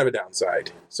 It doesn't have a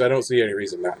downside, so I don't see any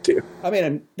reason not to. I mean,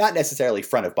 I'm not necessarily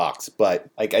front of box, but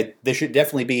there should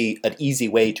definitely be an easy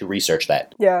way to research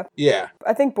that. Yeah. Yeah.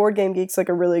 I think Board Game Geek's like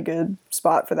a really good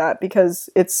spot for that, because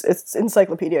it's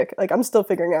encyclopedic. Like, I'm still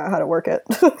figuring out how to work it.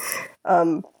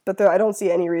 But I don't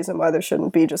see any reason why there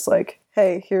shouldn't be just like,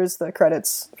 hey, here's the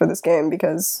credits for this game,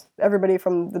 because everybody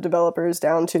from the developers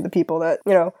down to the people that,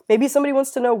 maybe somebody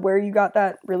wants to know where you got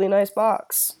that really nice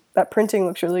box. That printing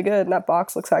looks really good, and that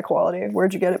box looks high quality.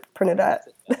 Where'd you get it printed at?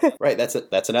 Right,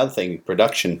 that's another thing,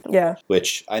 production. Yeah.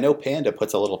 Which I know Panda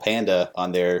puts a little panda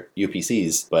on their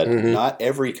UPCs, but not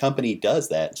every company does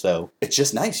that. So it's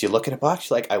just nice. You look at a box,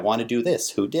 you're like, I want to do this.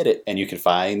 Who did it? And you could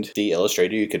find the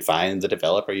illustrator, you could find the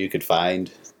developer, you could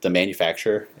find the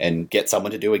manufacturer, and get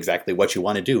someone to do exactly what you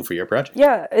want to do for your project.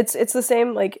 Yeah, it's the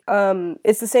same, like,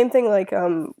 it's the same thing, like,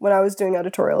 when I was doing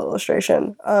editorial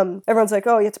illustration. Everyone's like,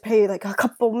 oh, you have to pay, like, a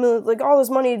couple million, like, all this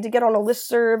money to get on a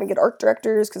listserv and get art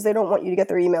directors, because they don't want you to get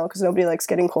their email, because nobody likes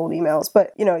getting cold emails.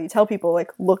 But, you tell people,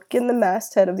 like, look in the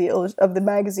masthead of the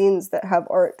magazines that have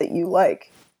art that you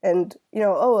like. And,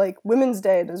 like, Women's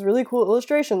Day does really cool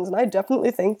illustrations, and I definitely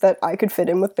think that I could fit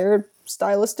in with their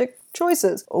stylistic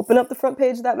choices. Open up the front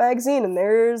page of that magazine, and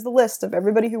there's the list of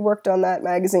everybody who worked on that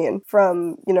magazine,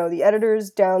 from, the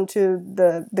editors down to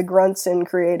the grunts in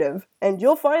creative. And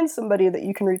you'll find somebody that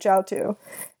you can reach out to.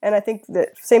 And I think that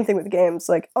same thing with games,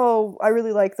 like, oh, I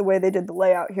really like the way they did the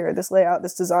layout here. This layout,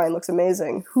 this design looks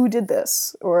amazing. Who did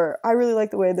this? Or I really like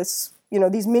the way this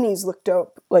these minis look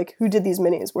dope. Like, who did these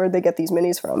minis? Where'd they get these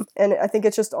minis from? And I think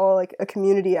it's just all like a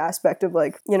community aspect of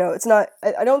like, it's not,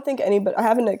 I don't think anybody, I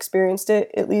haven't experienced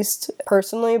it, at least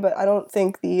personally, but I don't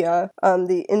think the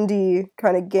indie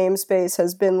kind of game space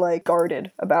has been like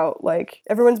guarded about, like,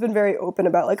 everyone's been very open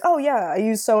about like, oh yeah, I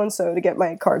use so-and-so to get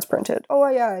my cards printed. Oh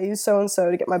yeah, I use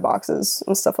so-and-so to get my boxes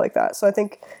and stuff like that. So I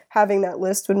think having that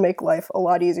list would make life a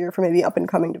lot easier for maybe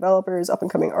up-and-coming developers,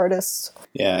 up-and-coming artists.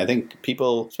 Yeah, I think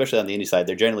people, especially on the indie side,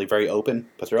 they're generally very open,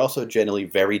 but they're also generally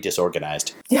very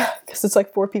disorganized. Yeah, because it's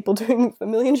like 4 people doing a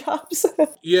million jobs.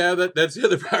 Yeah, that's the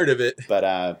other part of it.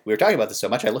 But we were talking about this so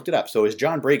much, I looked it up. So it was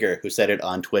John Brieger who said it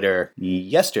on Twitter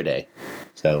yesterday.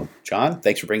 So, John,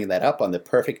 thanks for bringing that up on the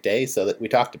perfect day so that we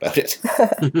talked about it.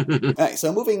 All right,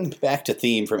 so moving back to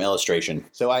theme from illustration.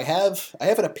 So I have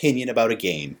an opinion about a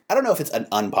game. I don't know if it's an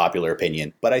unpopular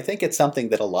opinion, but I think it's something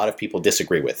that a lot of people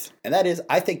disagree with. And that is,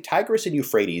 I think Tigris and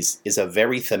Euphrates is a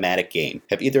very thematic game.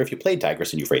 Have either of you played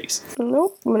Tigris and Euphrates?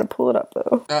 Nope, I'm going to pull it up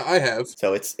though. I have.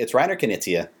 So it's Reiner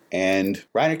Knizia, and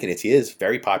Reiner Knizia is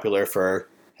very popular for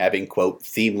having, quote,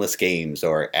 themeless games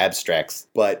or abstracts.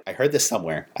 But I heard this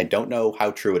somewhere. I don't know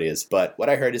how true it is, but what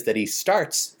I heard is that he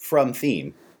starts from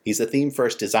theme. He's a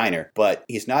theme-first designer, but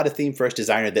he's not a theme-first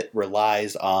designer that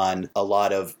relies on a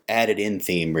lot of added-in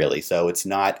theme, really. So it's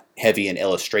not heavy in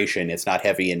illustration, it's not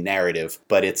heavy in narrative,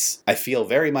 but I feel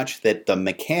very much that the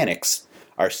mechanics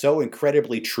are so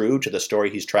incredibly true to the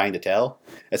story he's trying to tell,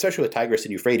 especially with Tigris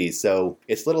and Euphrates. So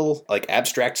it's little, like,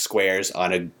 abstract squares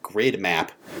on a grid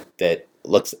map that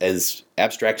looks as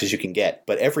abstract as you can get,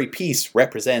 but every piece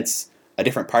represents a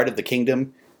different part of the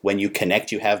kingdom. When you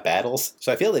connect, you have battles.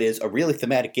 So I feel it is a really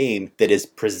thematic game that is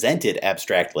presented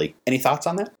abstractly. Any thoughts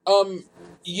on that?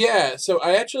 Yeah, so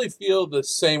I actually feel the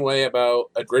same way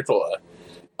about Agricola.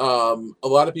 A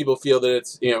lot of people feel that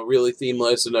it's, really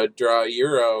themeless and a dry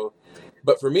Euro,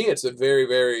 but for me, it's a very,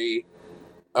 very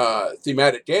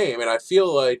thematic game, and I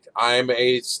feel like I'm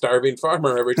a starving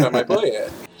farmer every time I play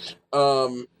it.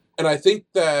 And I think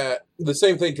that the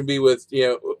same thing can be with,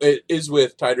 it is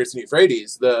with Tigris and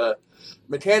Euphrates. The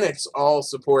mechanics all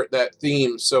support that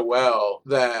theme so well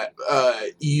that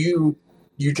you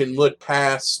can look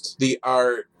past the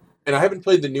art. And I haven't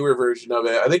played the newer version of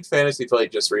it. I think Fantasy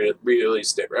Flight just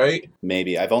re-released it, right?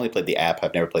 Maybe. I've only played the app.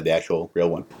 I've never played the actual real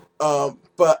one.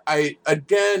 But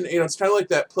it's kind of like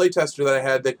that playtester that I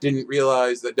had that didn't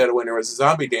realize that Dead of Winter was a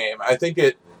zombie game. I think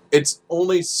it's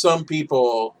only some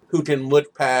people who can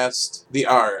look past the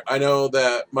art. I know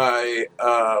that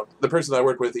the person that I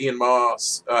work with, Ian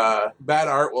Moss, bad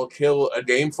art will kill a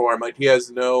game for him. Like, he has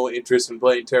no interest in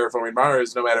playing Terraforming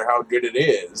Mars, no matter how good it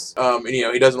is. And,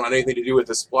 he doesn't want anything to do with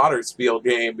the Splatterspiel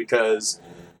game because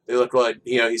they look like,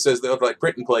 he says they look like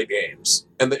print and play games.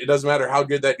 And it doesn't matter how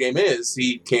good that game is,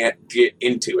 he can't get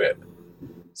into it.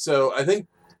 So I think,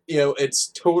 it's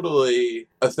totally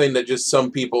a thing that just some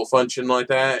people function like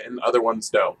that and other ones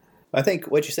don't. I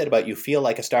think what you said about you feel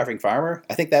like a starving farmer,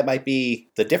 I think that might be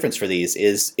the difference for these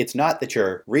is it's not that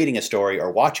you're reading a story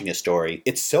or watching a story.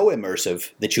 It's so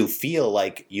immersive that you feel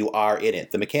like you are in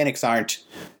it. The mechanics aren't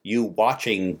you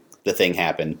watching the thing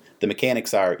happen. The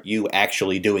mechanics are you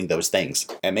actually doing those things.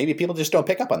 And maybe people just don't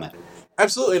pick up on that.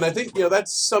 Absolutely, and I think,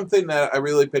 that's something that I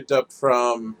really picked up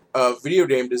from video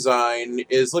game design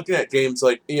is looking at games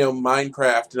like,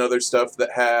 Minecraft and other stuff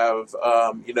that have,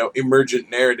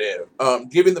 emergent narrative.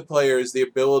 Giving the players the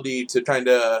ability to kind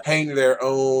of hang their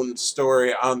own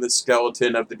story on the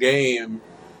skeleton of the game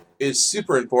is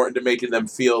super important to making them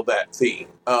feel that theme.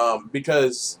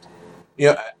 Because,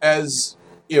 as...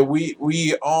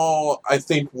 we all, I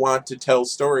think, want to tell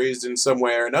stories in some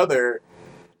way or another,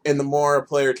 and the more a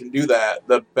player can do that,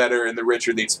 the better and the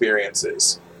richer the experience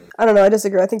is. I don't know, I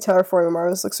disagree. I think Terraforming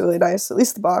Mars looks really nice, at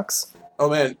least the box. Oh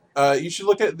man, you should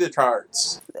look at the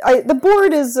cards. The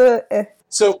board is,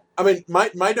 So,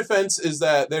 my defense is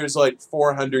that there's like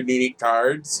 400 unique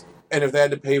cards, and if they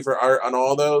had to pay for art on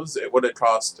all those, it would have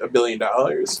cost $1 billion.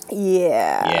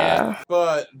 Yeah.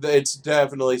 But it's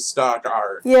definitely stock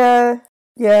art. Yeah.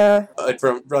 Like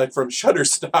from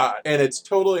Shutterstock, and it's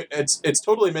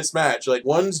totally mismatched. Like,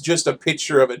 one's just a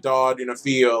picture of a dog in a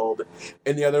field,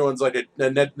 and the other one's like the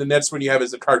next one you have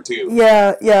is a cartoon.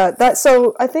 Yeah.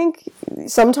 So I think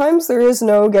sometimes there is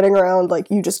no getting around, like,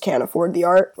 you just can't afford the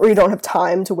art, or you don't have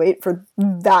time to wait for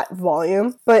that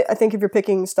volume. But I think if you're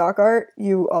picking stock art,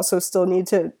 you also still need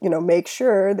to, make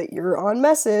sure that you're on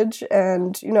message,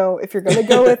 and, if you're gonna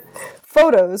go with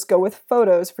photos, go with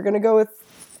photos. If you're gonna go with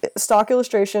stock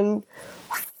illustration,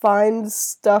 find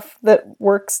stuff that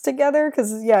works together,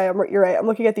 because you're right, I'm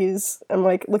looking at these, I'm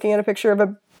like looking at a picture of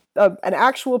an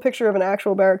actual picture of an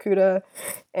actual barracuda,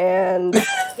 and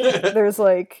there's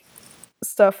like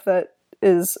stuff that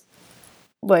is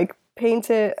like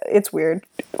painted. It's weird.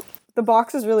 The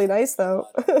box is really nice though.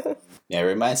 Yeah, it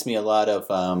reminds me a lot of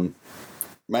Pokemon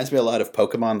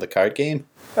the card game.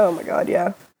 Oh my god,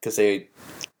 yeah. Because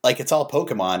it's all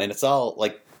Pokemon, and it's all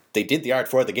like they did the art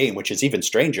for the game, which is even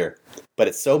stranger. But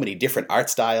it's so many different art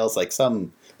styles. Like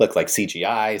some look like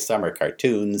CGI, some are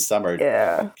cartoons, some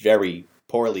are very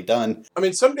poorly done. I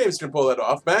mean, some games can pull that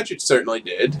off. Magic certainly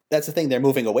did. That's the thing they're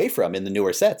moving away from in the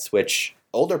newer sets, which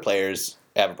older players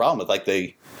have a problem with. Like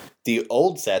the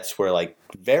old sets were like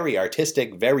very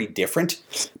artistic, very different,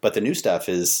 but the new stuff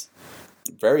is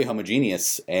very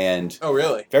homogeneous and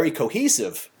very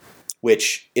cohesive,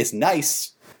 which is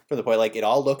nice for the point. Like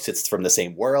it's from the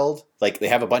same world. Like they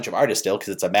have a bunch of artists still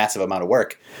because it's a massive amount of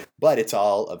work, but it's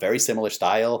all a very similar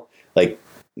style. Like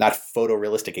not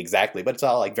photorealistic exactly, but it's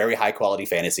all like very high quality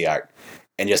fantasy art.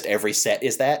 And just every set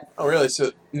is that. Oh, really?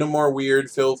 So no more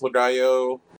weird Phil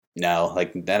Flagayo? No,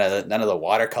 like none of the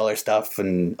watercolor stuff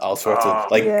and all sorts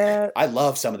of like. Yeah. I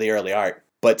love some of the early art,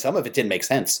 but some of it didn't make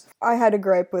sense. I had a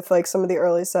gripe with like some of the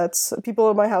early sets.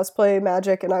 People in my house play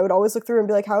Magic, and I would always look through and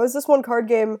be like, "How is this one card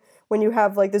game when you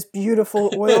have like this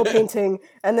beautiful oil painting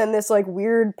and then this like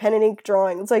weird pen and ink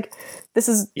drawing?" It's like these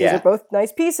are both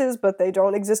nice pieces, but they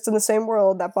don't exist in the same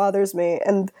world. That bothers me,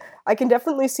 and I can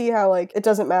definitely see how like it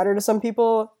doesn't matter to some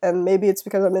people, and maybe it's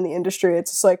because I'm in the industry.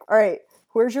 It's just like, all right,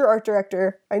 where's your art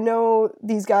director? I know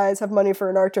these guys have money for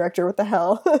an art director. What the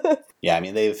hell? Yeah, I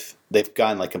mean, they've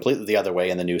gone like completely the other way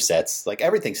in the new sets. Like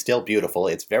everything's still beautiful.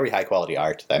 It's very high quality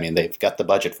art. I mean, they've got the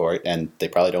budget for it, and they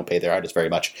probably don't pay their artists very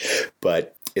much.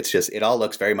 But it's just it all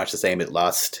looks very much the same. It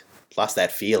lost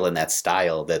that feel and that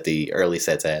style that the early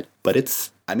sets had. But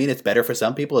it's better for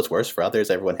some people. It's worse for others.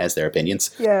 Everyone has their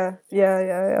opinions. Yeah,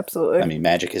 absolutely. I mean,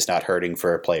 Magic is not hurting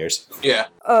for players. Yeah.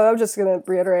 I'm just going to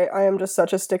reiterate, I am just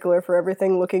such a stickler for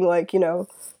everything looking like,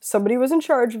 somebody was in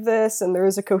charge of this, and there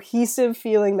is a cohesive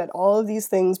feeling that all of these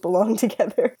things belong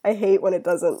together. I hate when it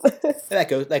doesn't. And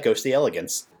that goes to the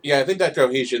elegance. Yeah, I think that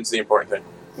cohesion's the important thing.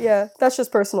 Yeah, that's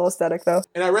just personal aesthetic, though.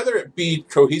 And I'd rather it be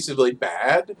cohesively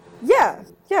bad. Yeah.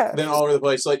 Than all over the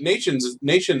place. Like Nations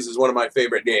is one of my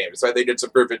favorite games. I think it's a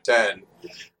perfect 10.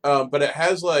 But it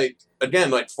has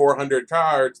 400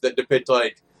 cards that depict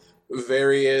like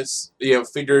various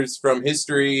figures from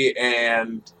history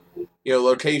and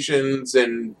locations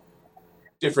and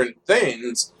different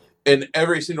things, and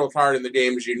every single card in the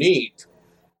game is unique.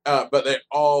 But they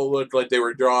all look like they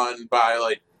were drawn by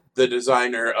like the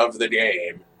designer of the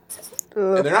game.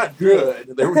 Ugh. And they're not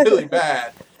good. They're really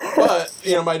bad. But,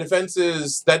 my defense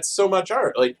is that's so much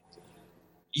art. Like,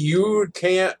 you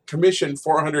can't commission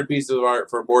 400 pieces of art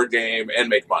for a board game and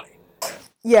make money.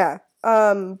 Yeah,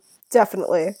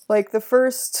 definitely. Like, the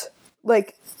first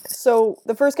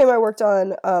game I worked on,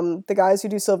 the guys who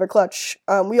do Silver Clutch,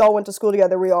 we all went to school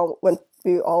together. We all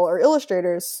are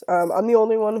illustrators. I'm the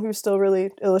only one who still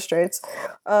really illustrates.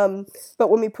 But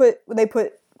when they put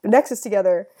Nexus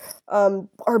together,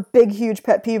 our big huge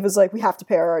pet peeve is like we have to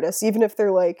pay our artists, even if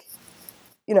they're like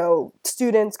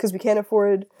students, because we can't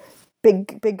afford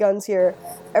big guns here.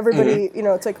 Everybody,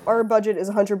 it's like our budget is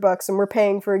 $100 and we're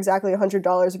paying for exactly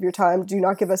 $100 of your time. Do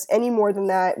not give us any more than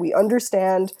that. We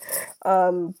understand.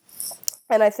 And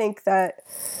I think that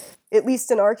at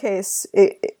least in our case,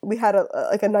 we had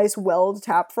a nice well to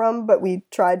tap from, but we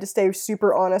tried to stay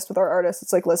super honest with our artists.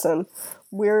 It's like, listen,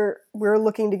 we're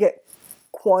looking to get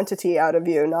quantity out of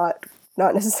you, not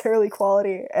necessarily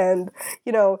quality, and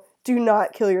do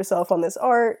not kill yourself on this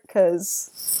art,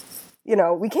 because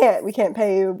we can't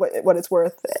pay you what it's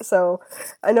worth. So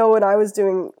I know when I was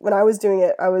doing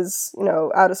it, I was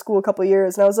out of school a couple of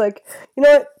years, and I was like,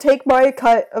 what, take my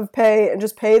cut of pay and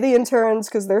just pay the interns,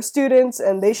 because they're students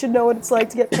and they should know what it's like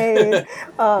to get paid.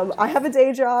 I have a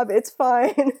day job, it's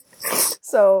fine.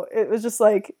 So it was just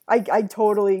like I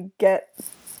totally get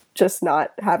just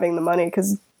not having the money,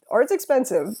 because art's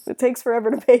expensive. It takes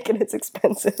forever to make, and it's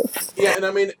expensive. Yeah, and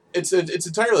I mean, it's an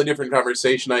entirely different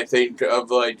conversation, I think, of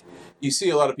like, you see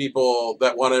a lot of people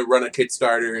that want to run a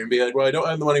Kickstarter and be like, well, I don't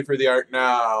have the money for the art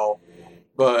now,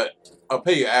 but I'll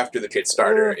pay you after the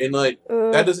Kickstarter. And like,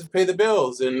 that doesn't pay the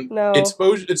bills. And no.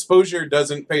 Exposure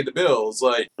doesn't pay the bills.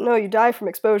 Like, no, you die from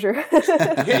exposure.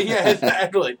 yeah,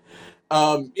 exactly.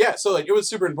 So like, it was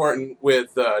super important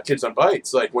with Kids on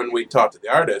Bytes. Like, when we talked to the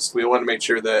artist, we wanted to make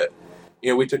sure that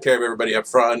we took care of everybody up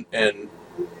front and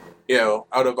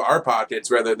out of our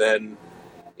pockets, rather than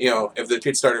if the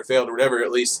Kickstarter failed or whatever,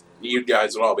 at least you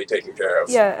guys will all be taken care of.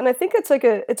 Yeah, and I think it's like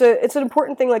it's an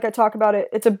important thing. Like I talk about it,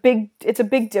 it's a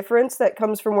big difference that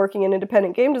comes from working in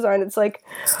independent game design. It's like,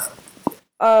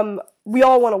 we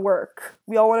all want to work,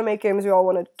 we all want to make games, we all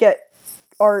want to get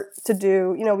art to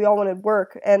do. You know, we all wanted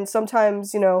work, and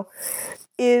sometimes, you know,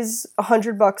 is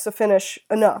 $100 a finish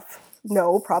enough?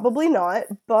 No, probably not.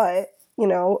 But you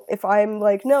know, if I'm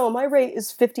like, no, my rate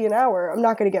is $50 an hour, I'm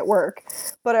not going to get work.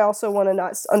 But I also want to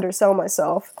not undersell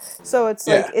myself. So it's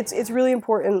like it's really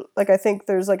important. Like I think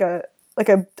there's like a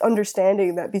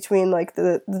understanding that between like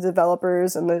the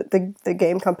developers and the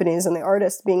game companies and the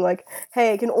artists being like,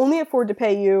 hey, I can only afford to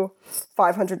pay you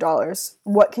 $500.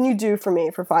 What can you do for me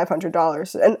for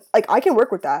 $500? And like I can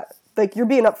work with that. Like you're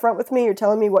being upfront with me, you're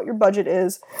telling me what your budget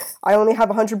is. I only have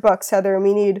 $100, Heather, and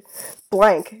we need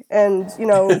blank. And you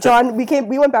know, John, we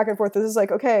went back and forth. This is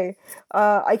like, okay,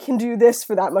 I can do this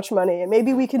for that much money, and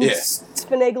maybe we can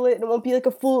finagle it, and it won't be like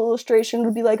a full illustration.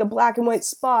 It'll be like a black and white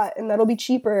spot, and that'll be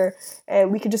cheaper, and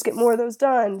we could just get more of those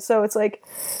done. So it's like,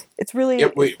 it's really.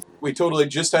 Yep, we totally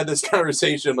just had this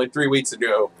conversation like 3 weeks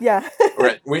ago. Yeah.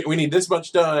 Right. We need this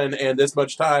much done and this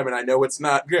much time, and I know it's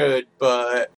not good,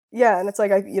 but. Yeah, and it's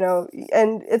like,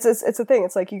 and it's a thing.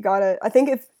 It's like you gotta, I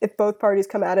think if both parties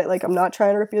come at it, like, I'm not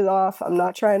trying to rip you off, I'm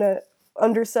not trying to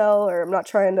undersell, or I'm not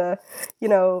trying to, you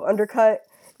know, undercut.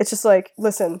 It's just like,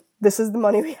 listen, this is the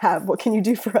money we have. What can you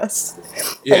do for us?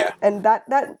 Yeah. And that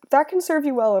can serve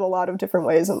you well in a lot of different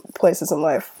ways and places in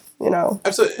life, you know?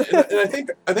 Absolutely.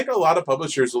 And I think a lot of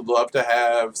publishers would love to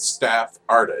have staff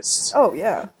artists. Oh,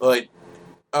 yeah. Like,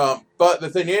 but the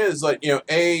thing is, like, you know,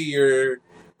 you're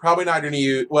probably not going to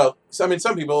use, well, I mean,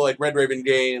 some people, like Red Raven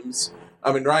Games,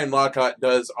 I mean, Ryan Lockhart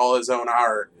does all his own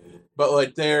art, but,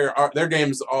 like, their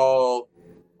games all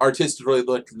artistically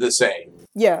look the same.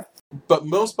 Yeah. But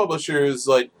most publishers,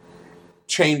 like,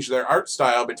 change their art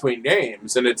style between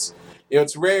games, and it's, you know,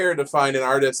 it's rare to find an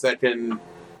artist that can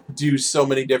do so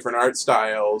many different art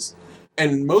styles,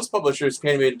 and most publishers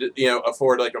can't even, you know,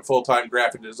 afford, like, a full-time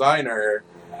graphic designer,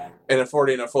 and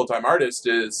affording a full-time artist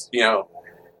is, you know,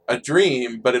 a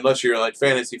dream, but unless you're like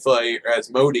Fantasy Flight or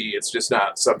Asmodee, it's just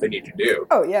not something you can do.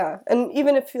 Oh yeah, and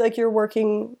even if like you're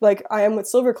working like I am with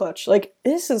Silverclutch, like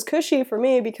this is cushy for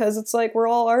me because it's like we're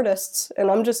all artists,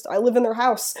 and I live in their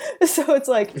house, so it's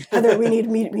like, Heather, we need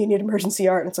emergency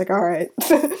art, and it's like, all right,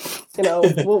 you know,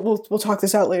 we'll talk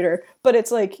this out later. But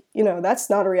it's like, you know, that's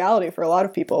not a reality for a lot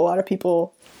of people. A lot of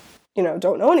people, you know,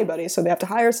 don't know anybody, so they have to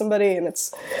hire somebody, and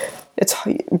it's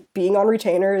being on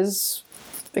retainer is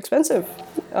expensive.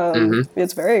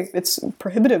 It's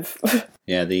prohibitive.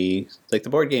 Yeah, the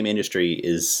board game industry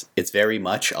it's very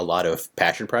much a lot of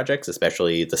passion projects,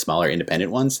 especially the smaller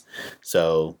independent ones.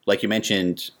 So, like you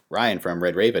mentioned, Ryan from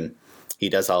Red Raven, he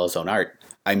does all his own art.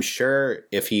 I'm sure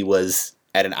if he was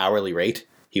at an hourly rate,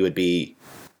 he would be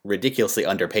ridiculously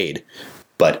underpaid.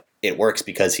 But it works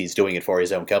because he's doing it for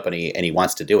his own company and he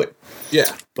wants to do it.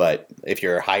 Yeah. But if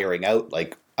you're hiring out,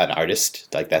 like, an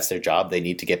artist, like, that's their job. They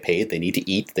need to get paid. They need to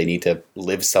eat. They need to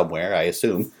live somewhere, I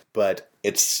assume. But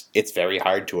it's very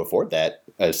hard to afford that,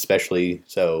 especially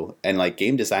so. And like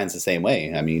game design's the same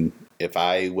way. I mean, if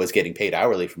I was getting paid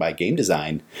hourly for my game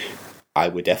design, I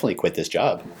would definitely quit this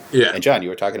job. Yeah. And John, you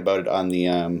were talking about it on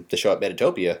the show at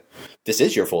Metatopia. This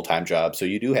is your full-time job, so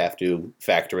you do have to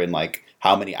factor in like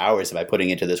how many hours am I putting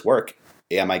into this work?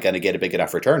 Am I going to get a big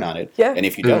enough return on it? Yeah. And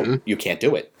if you don't, you can't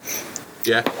do it.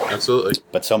 Yeah, absolutely.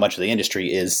 But so much of the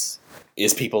industry is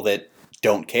people that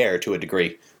don't care to a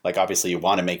degree. Like, obviously, you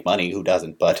want to make money. Who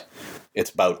doesn't? But it's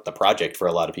about the project for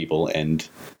a lot of people. And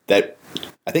that,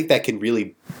 I think that can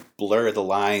really blur the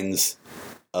lines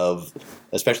of,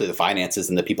 especially the finances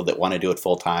and the people that want to do it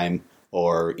full time,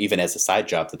 or even as a side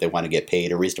job that they want to get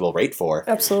paid a reasonable rate for.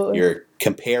 Absolutely. You're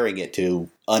comparing it to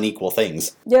unequal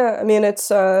things. Yeah, I mean, it's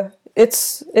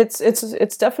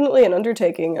definitely an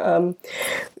undertaking.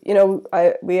 You know,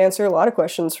 we answer a lot of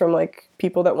questions from like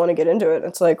people that want to get into it.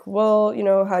 It's like, well, you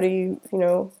know,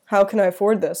 how can I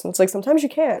afford this? And it's like, sometimes you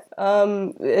can't,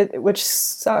 which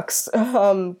sucks.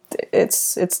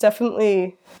 It's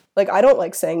definitely like, I don't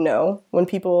like saying no when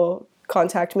people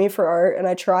contact me for art, and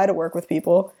I try to work with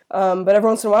people. But every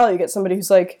once in a while you get somebody who's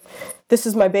like, this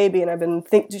is my baby, and I've been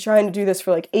trying to do this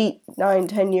for like 8, 9,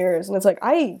 10 years. And it's like,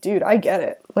 I get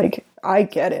it. Like, I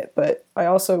get it. But I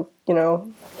also, you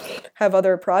know, have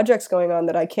other projects going on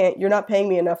that I can't, you're not paying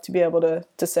me enough to be able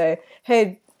to say,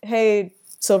 hey,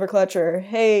 Silverclutch, or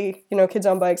hey, you know, Kids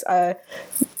on Bikes,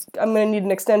 I'm going to need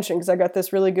an extension because I got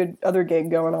this really good other gig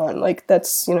going on. Like,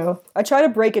 that's, you know, I try to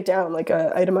break it down, like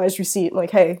a itemized receipt,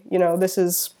 like, hey, you know, this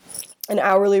is an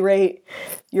hourly rate.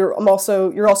 You're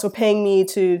also paying me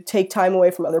to take time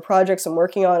away from other projects I'm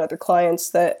working on, other clients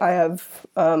that I have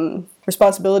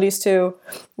responsibilities to.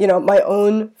 My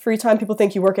own free time, people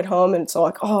think you work at home and it's all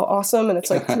like, oh, awesome. And it's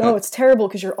like, no, it's terrible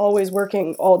because you're always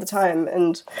working all the time.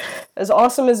 And as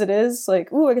awesome as it is,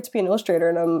 like, ooh, I get to be an illustrator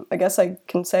and I guess I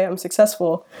can say I'm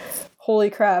successful. Holy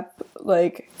crap.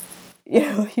 Like,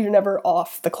 you're never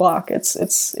off the clock.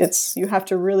 It's you have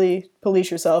to really police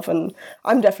yourself, and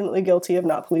I'm definitely guilty of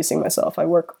not policing myself. I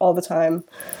work all the time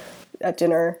at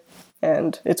dinner,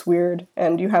 and it's weird,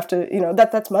 and you have to,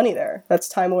 that's money there. That's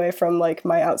time away from like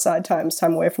my outside time. It's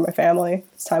time away from my family.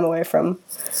 It's time away from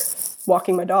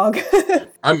walking my dog.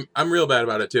 I'm real bad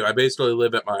about it too. I basically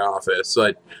live at my office.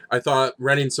 Like, I thought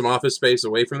renting some office space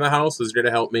away from the house was going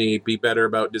to help me be better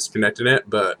about disconnecting it,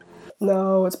 but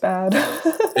no, it's bad.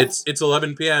 It's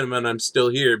 11 p.m. and I'm still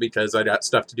here because I got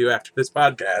stuff to do after this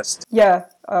podcast. Yeah,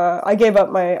 I gave up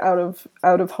my out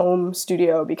of home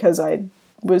studio because I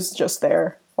was just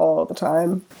there all the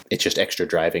time. It's just extra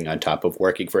driving on top of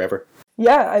working forever.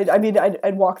 Yeah,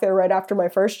 I'd walk there right after my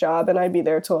first job, and I'd be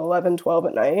there till 11, 12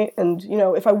 at night. And,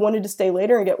 if I wanted to stay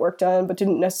later and get work done, but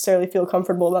didn't necessarily feel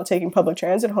comfortable about taking public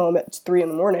transit home at 3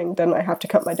 a.m, then I have to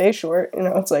cut my day short.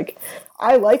 It's like,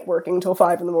 I like working till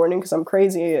 5 a.m. because I'm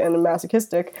crazy and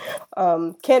masochistic.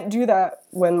 Can't do that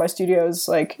when my studio is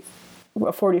like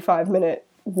a 45-minute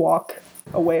walk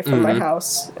away from my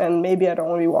house, and maybe I don't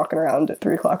want to be walking around at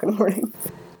 3 o'clock in the morning.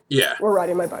 Yeah. Or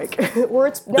riding my bike. Or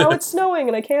it's snowing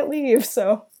and I can't leave.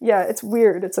 So yeah, it's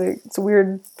weird. It's a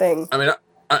weird thing. I mean,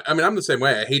 I'm the same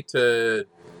way. I hate to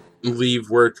leave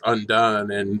work undone,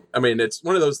 and I mean, it's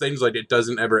one of those things, like, it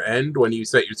doesn't ever end when you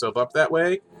set yourself up that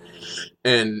way.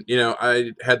 And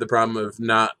I had the problem of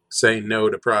not saying no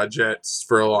to projects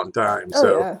for a long time.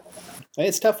 So yeah.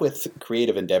 It's tough with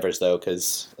creative endeavors though,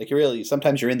 because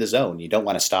sometimes you're in the zone. You don't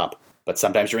want to stop. But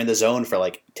sometimes you're in the zone for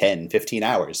like 10, 15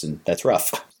 hours, and that's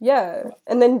rough. Yeah,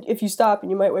 and then if you stop,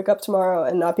 you might wake up tomorrow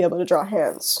and not be able to draw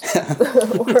hands.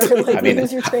 Or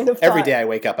lose your train of thought. Every day I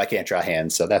wake up, I can't draw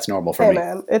hands, so that's normal for me. Hey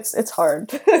man, it's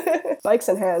hard. Bikes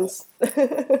and hands.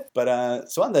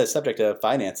 But so on the subject of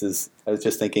finances, I was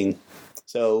just thinking,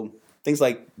 so things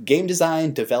like game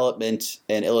design, development,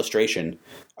 and illustration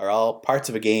are all parts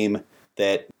of a game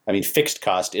that, fixed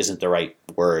cost isn't the right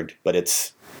word, but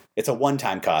it's a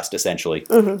one-time cost, essentially.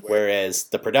 Mm-hmm. Whereas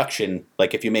the production,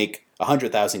 like if you make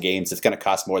 100,000 games, it's going to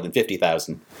cost more than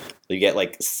 50,000. So you get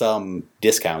like some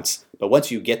discounts. But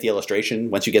once you get the illustration,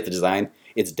 once you get the design,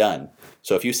 it's done.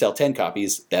 So if you sell 10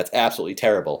 copies, that's absolutely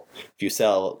terrible. If you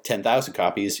sell 10,000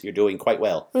 copies, you're doing quite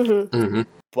well. Mm-hmm. Mm-hmm.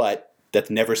 But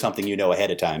that's never something you know ahead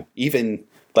of time. Even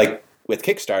like with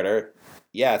Kickstarter,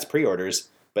 yeah, it's pre-orders.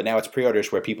 But now it's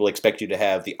pre-orders where people expect you to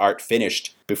have the art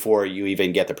finished before you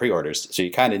even get the pre-orders. So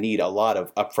you kind of need a lot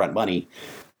of upfront money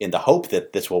in the hope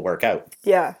that this will work out.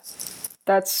 Yeah,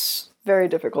 that's very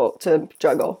difficult to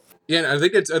juggle. Yeah, and I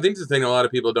think the thing a lot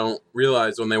of people don't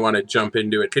realize when they want to jump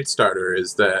into a Kickstarter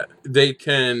is that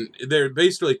they're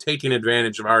basically taking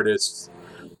advantage of artists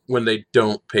when they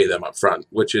don't pay them up front,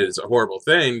 which is a horrible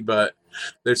thing. But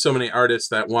there's so many artists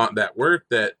that want that work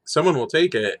that someone will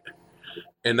take it.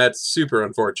 And that's super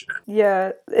unfortunate.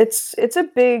 Yeah, it's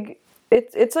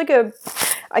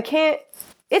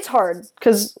hard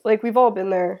because like we've all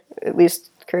been there, at least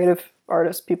creative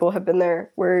artists, people have been there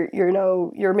where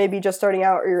you're maybe just starting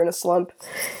out or you're in a slump,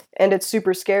 and it's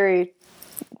super scary,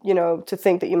 to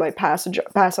think that you might pass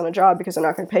on a job because they're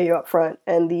not going to pay you up front,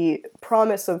 and the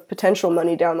promise of potential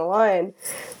money down the line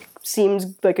seems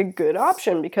like a good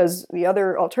option because the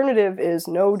other alternative is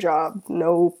no job,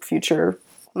 no future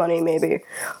money maybe,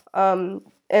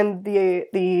 and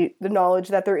the knowledge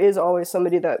that there is always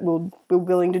somebody that will be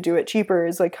willing to do it cheaper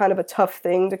is like kind of a tough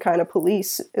thing to kind of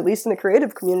police, at least in the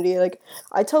creative community. Like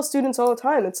I tell students all the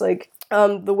time, it's like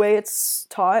the way it's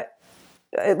taught,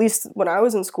 at least when I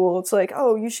was in school, it's like,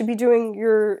 oh, you should be doing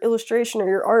your illustration or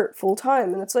your art full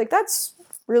time, and it's like that's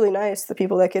really nice, the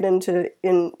people that get into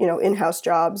in-house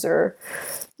jobs or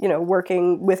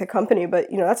working with a company, but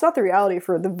that's not the reality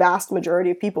for the vast majority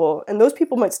of people, and those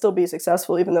people might still be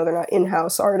successful even though they're not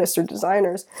in-house artists or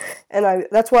designers. And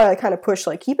that's why I kind of push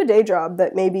like keep a day job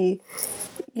that maybe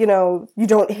you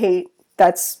don't hate,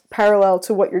 that's parallel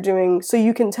to what you're doing, so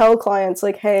you can tell clients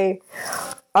like, hey,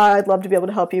 I'd love to be able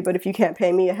to help you, but if you can't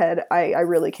pay me ahead, I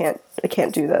really can't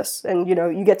do this. And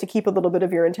you get to keep a little bit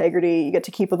of your integrity, you get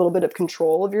to keep a little bit of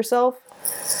control of yourself.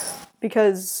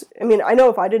 Because, I know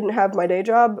if I didn't have my day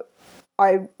job,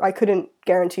 I couldn't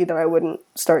guarantee that I wouldn't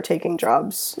start taking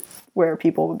jobs where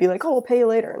people would be like, oh, we'll pay you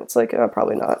later. And it's like,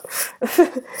 probably not.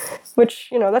 Which,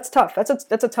 you know, that's tough. That's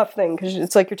a tough thing, because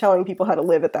it's like you're telling people how to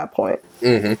live at that point.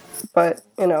 Mm-hmm. But,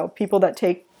 you know, people that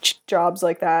take jobs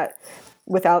like that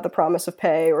without the promise of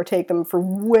pay, or take them for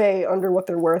way under what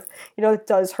they're worth, you know, it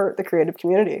does hurt the creative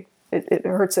community. It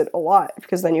hurts it a lot,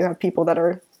 because then you have people that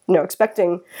are, you know,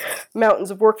 expecting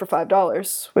mountains of work for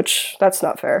 $5, which that's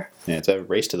not fair. Yeah, it's a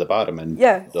race to the bottom, and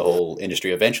Yeah. the whole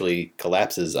industry eventually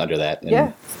collapses under that. And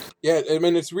Yeah. Yeah, I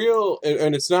mean, it's real,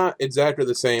 and it's not exactly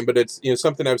the same, but it's, you know,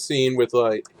 something I've seen with,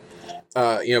 like,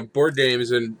 you know, board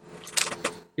games, and,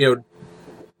 you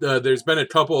know, there's been a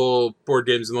couple board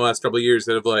games in the last couple of years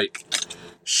that have, like,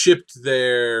 shipped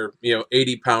their, you know,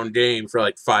 80-pound game for,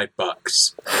 like,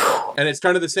 $5. And it's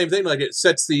kind of the same thing. Like, it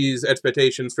sets these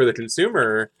expectations for the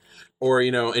consumer, or,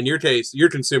 you know, in your case, your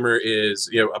consumer is,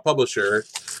 you know, a publisher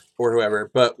or whoever.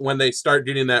 But when they start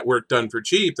getting that work done for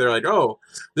cheap, they're like, oh,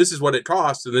 this is what it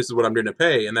costs, and this is what I'm going to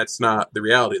pay. And that's not the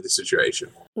reality of the situation.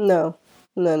 No.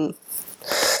 And then,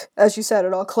 as you said,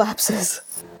 it all collapses.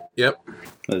 Yep.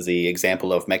 There's the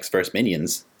example of Mechs vs.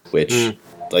 Minions, which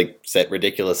like set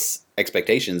ridiculous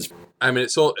expectations. I mean,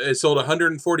 it sold a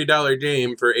 $140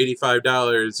 game for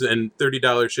 $85 and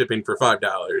 $30 shipping for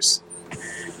 $5.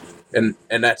 And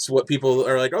that's what people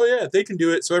are like, oh yeah, they can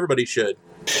do it, so everybody should.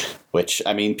 Which,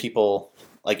 I mean, people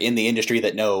like in the industry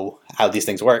that know how these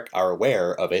things work are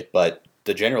aware of it, but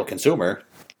the general consumer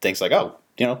thinks like, oh,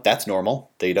 you know, that's normal.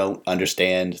 They don't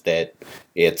understand that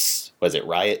it's, was it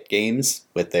Riot Games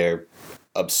with their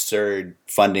absurd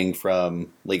funding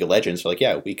from League of Legends? They're like,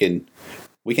 yeah, we can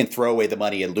throw away the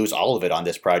money and lose all of it on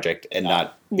this project and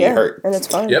not be hurt. And it's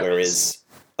fine. Yep. Whereas,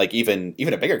 like, even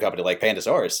a bigger company like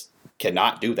Pandasaurus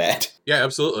cannot do that. Yeah,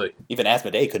 absolutely. Even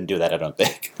Asmodee couldn't do that, I don't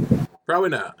think. Probably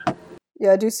not.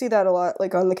 Yeah, I do see that a lot,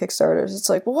 like, on the Kickstarters. It's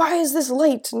like, well, why is this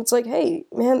late? And it's like, hey,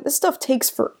 man, this stuff takes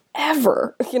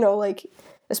forever. You know, like,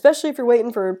 especially if you're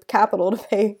waiting for capital to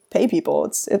pay people.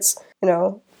 It's you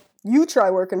know, you try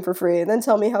working for free and then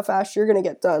tell me how fast you're going to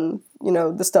get done, you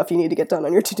know, the stuff you need to get done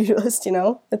on your to-do list, you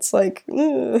know? It's like,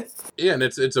 ugh. Yeah, and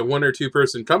it's a 1 or 2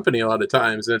 person company a lot of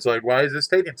times, and it's like, why is this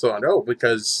taking so long? Oh,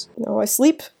 because... You know, I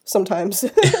sleep sometimes.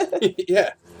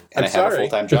 Yeah. And I have a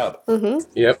full-time job.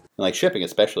 Mm-hmm. Yep. And like shipping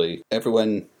especially,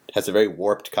 everyone has a very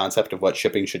warped concept of what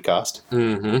shipping should cost.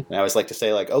 Mm-hmm. And I always like to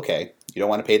say, like, okay, you don't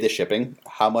want to pay this shipping.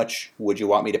 How much would you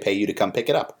want me to pay you to come pick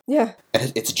it up? Yeah.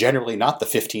 And it's generally not the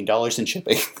 $15 in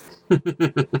shipping.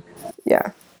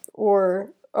 Yeah. Or,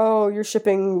 oh, you're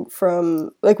shipping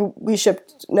from, like, we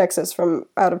shipped Nexus from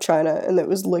out of China, and it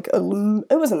was like, it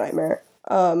was a nightmare.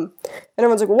 And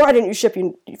everyone's like, well, why didn't you ship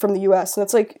from the US? And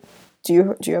it's like, do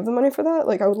you have the money for that?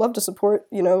 Like, I would love to support,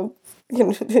 you know,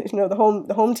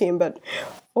 the home team, but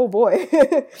oh boy,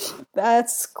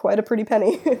 that's quite a pretty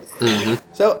penny. Mm-hmm.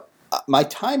 So my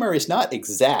timer is not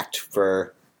exact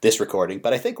for this recording,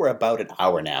 but I think we're about an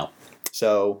hour now.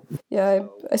 So Yeah,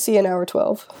 I see an hour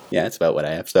 12. yeah, it's about what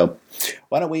I have. So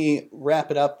why don't we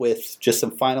wrap it up with just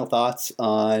some final thoughts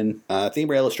on theme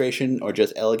or illustration, or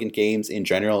just Elegant Games in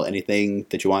general? Anything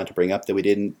that you wanted to bring up that we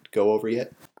didn't go over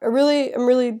yet? I'm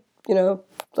really, you know,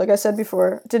 like I said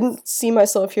before, didn't see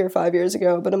myself here 5 years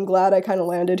ago, but I'm glad I kind of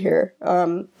landed here.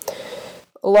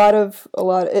 A lot of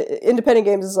independent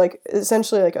games is like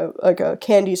essentially like a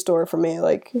candy store for me.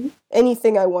 Like,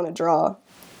 anything I want to draw,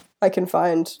 I can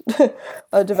find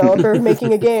a developer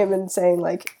making a game and saying,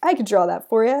 like, I could draw that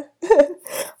for you.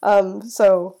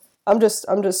 So I'm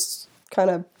just kind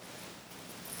of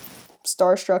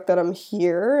starstruck that I'm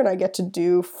here and I get to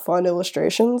do fun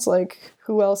illustrations. Like,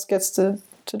 who else gets to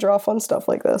draw fun stuff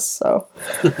like this? So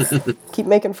keep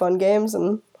making fun games,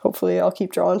 and hopefully I'll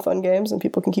keep drawing fun games and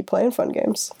people can keep playing fun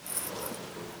games.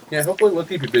 Yeah, hopefully we'll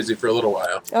keep you busy for a little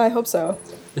while. I hope so.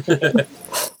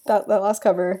 that last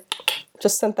cover,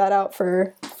 just sent that out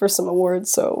for some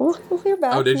awards, so we'll hear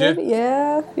back. Oh, did you? Maybe.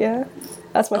 Yeah.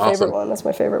 That's my favorite one. That's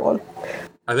my favorite one.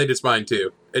 I think it's mine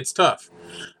too. It's tough.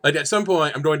 Like, at some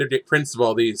point, I'm going to get prints of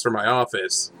all these for my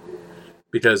office,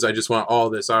 because I just want all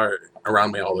this art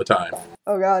around me all the time.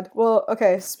 Oh God. Well,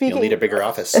 okay. You'll need a bigger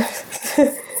office.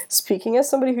 Speaking as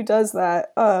somebody who does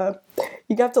that,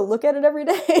 you have to look at it every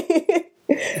day.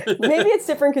 Maybe it's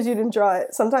different because you didn't draw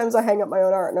it. Sometimes I hang up my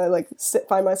own art and I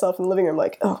find myself in the living room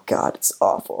like, oh God, it's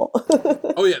awful.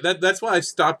 Oh yeah, that's why I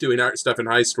stopped doing art stuff in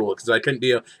high school, because I couldn't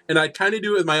deal. And I kind of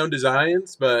do it with my own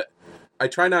designs, but I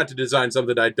try not to design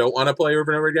something that I don't want to play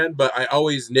over and over again. But I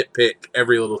always nitpick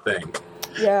every little thing.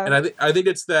 Yeah. And I think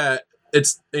it's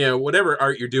you know, whatever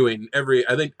art you're doing,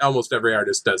 I think almost every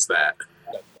artist does that.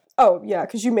 Oh, yeah,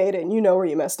 because you made it and you know where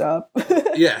you messed up.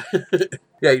 Yeah.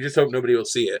 Yeah, you just hope nobody will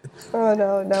see it. Oh,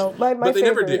 no. My But they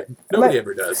favorite, never do. Nobody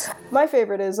ever does. My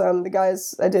favorite is the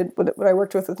guys I did when I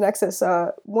worked with Nexus.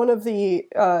 One of the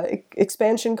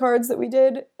expansion cards that we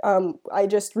did, I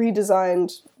just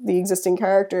redesigned the existing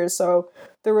characters. So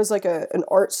there was like an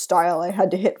art style I had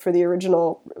to hit for the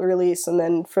original release, and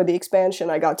then for the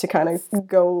expansion, I got to kind of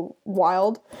go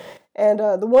wild. And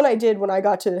the one I did when I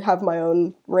got to have my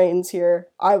own reigns here,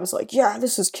 I was like, yeah,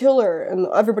 this is killer. And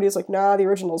everybody's like, nah, the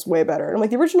original's way better. And I'm like,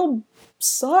 the original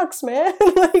sucks, man.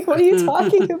 Like, what are you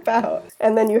talking about?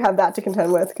 And then you have that to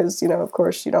contend with because, of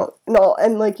course you don't.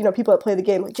 And like, people that play the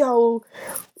game, like, yo,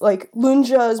 like,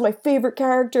 Lunja is my favorite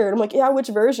character. And I'm like, yeah, which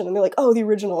version? And they're like, oh, the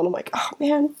original. And I'm like, oh,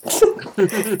 man.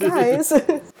 Guys.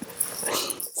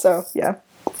 So, yeah.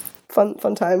 Fun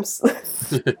times.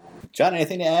 John,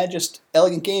 anything to add? Just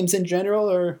Elegant Games in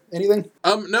general or anything?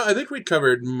 No, I think we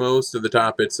covered most of the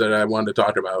topics that I wanted to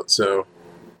talk about, so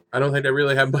I don't think I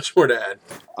really have much more to add.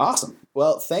 Awesome.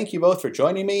 Well, thank you both for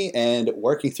joining me and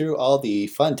working through all the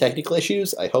fun technical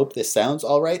issues. I hope this sounds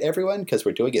all right, everyone, because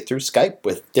we're doing it through Skype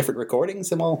with different recordings,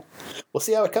 and we'll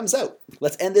see how it comes out.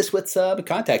 Let's end this with some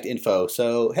contact info.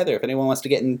 So, Heather, if anyone wants to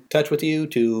get in touch with you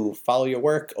to follow your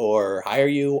work or hire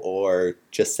you or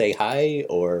just say hi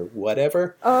or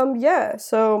whatever. Yeah.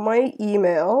 So my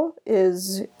email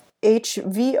is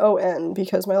HVON,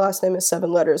 because my last name is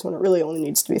 7 letters when it really only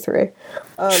needs to be 3.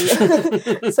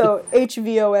 So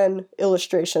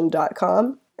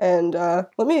hvonillustration.com. And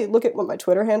let me look at what my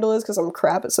Twitter handle is, because I'm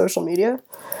crap at social media.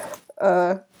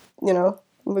 I'm a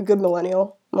good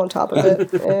millennial. I'm on top of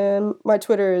it. And my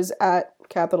Twitter is at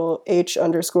 @H_VONN,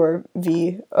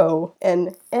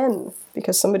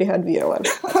 because somebody had VON.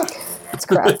 It's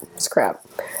crap.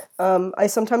 I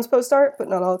sometimes post art, but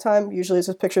not all the time. Usually it's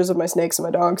just pictures of my snakes and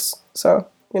my dogs. So,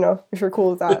 if you're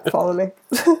cool with that, follow me.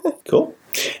 Cool.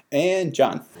 And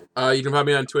John. You can find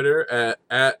me on Twitter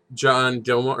at John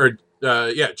Gilmore,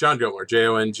 John Gilmore,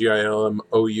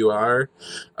 JONGILMOUR.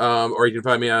 Or you can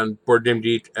find me on Board Game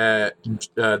Geek at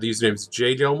the username's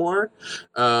J Gilmore.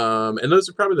 And those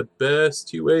are probably the best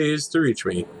 2 ways to reach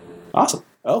me. Awesome.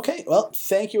 Okay, well,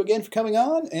 thank you again for coming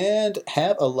on, and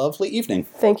have a lovely evening.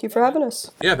 Thank you for having us.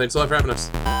 Yeah, thanks a lot for having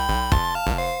us.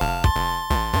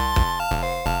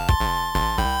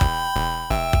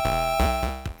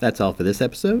 That's all for this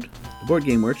episode. The Board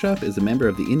Game Workshop is a member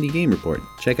of the Indie Game Report.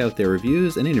 Check out their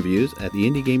reviews and interviews at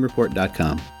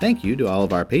theindygamereport.com. Thank you to all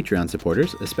of our Patreon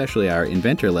supporters, especially our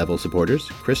inventor-level supporters,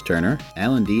 Chris Turner,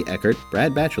 Alan D. Eckert,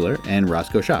 Brad Batchelor, and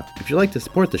Roscoe Schock. If you'd like to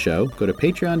support the show, go to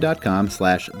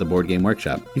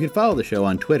patreon.com/theboardgameworkshop. You can follow the show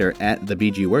on Twitter at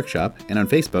 @thebgworkshop and on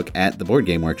Facebook at The Board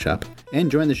Game Workshop,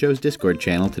 and join the show's Discord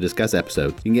channel to discuss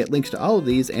episodes. You can get links to all of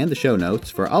these and the show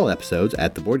notes for all episodes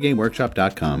at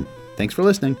theboardgameworkshop.com. Thanks for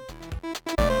listening.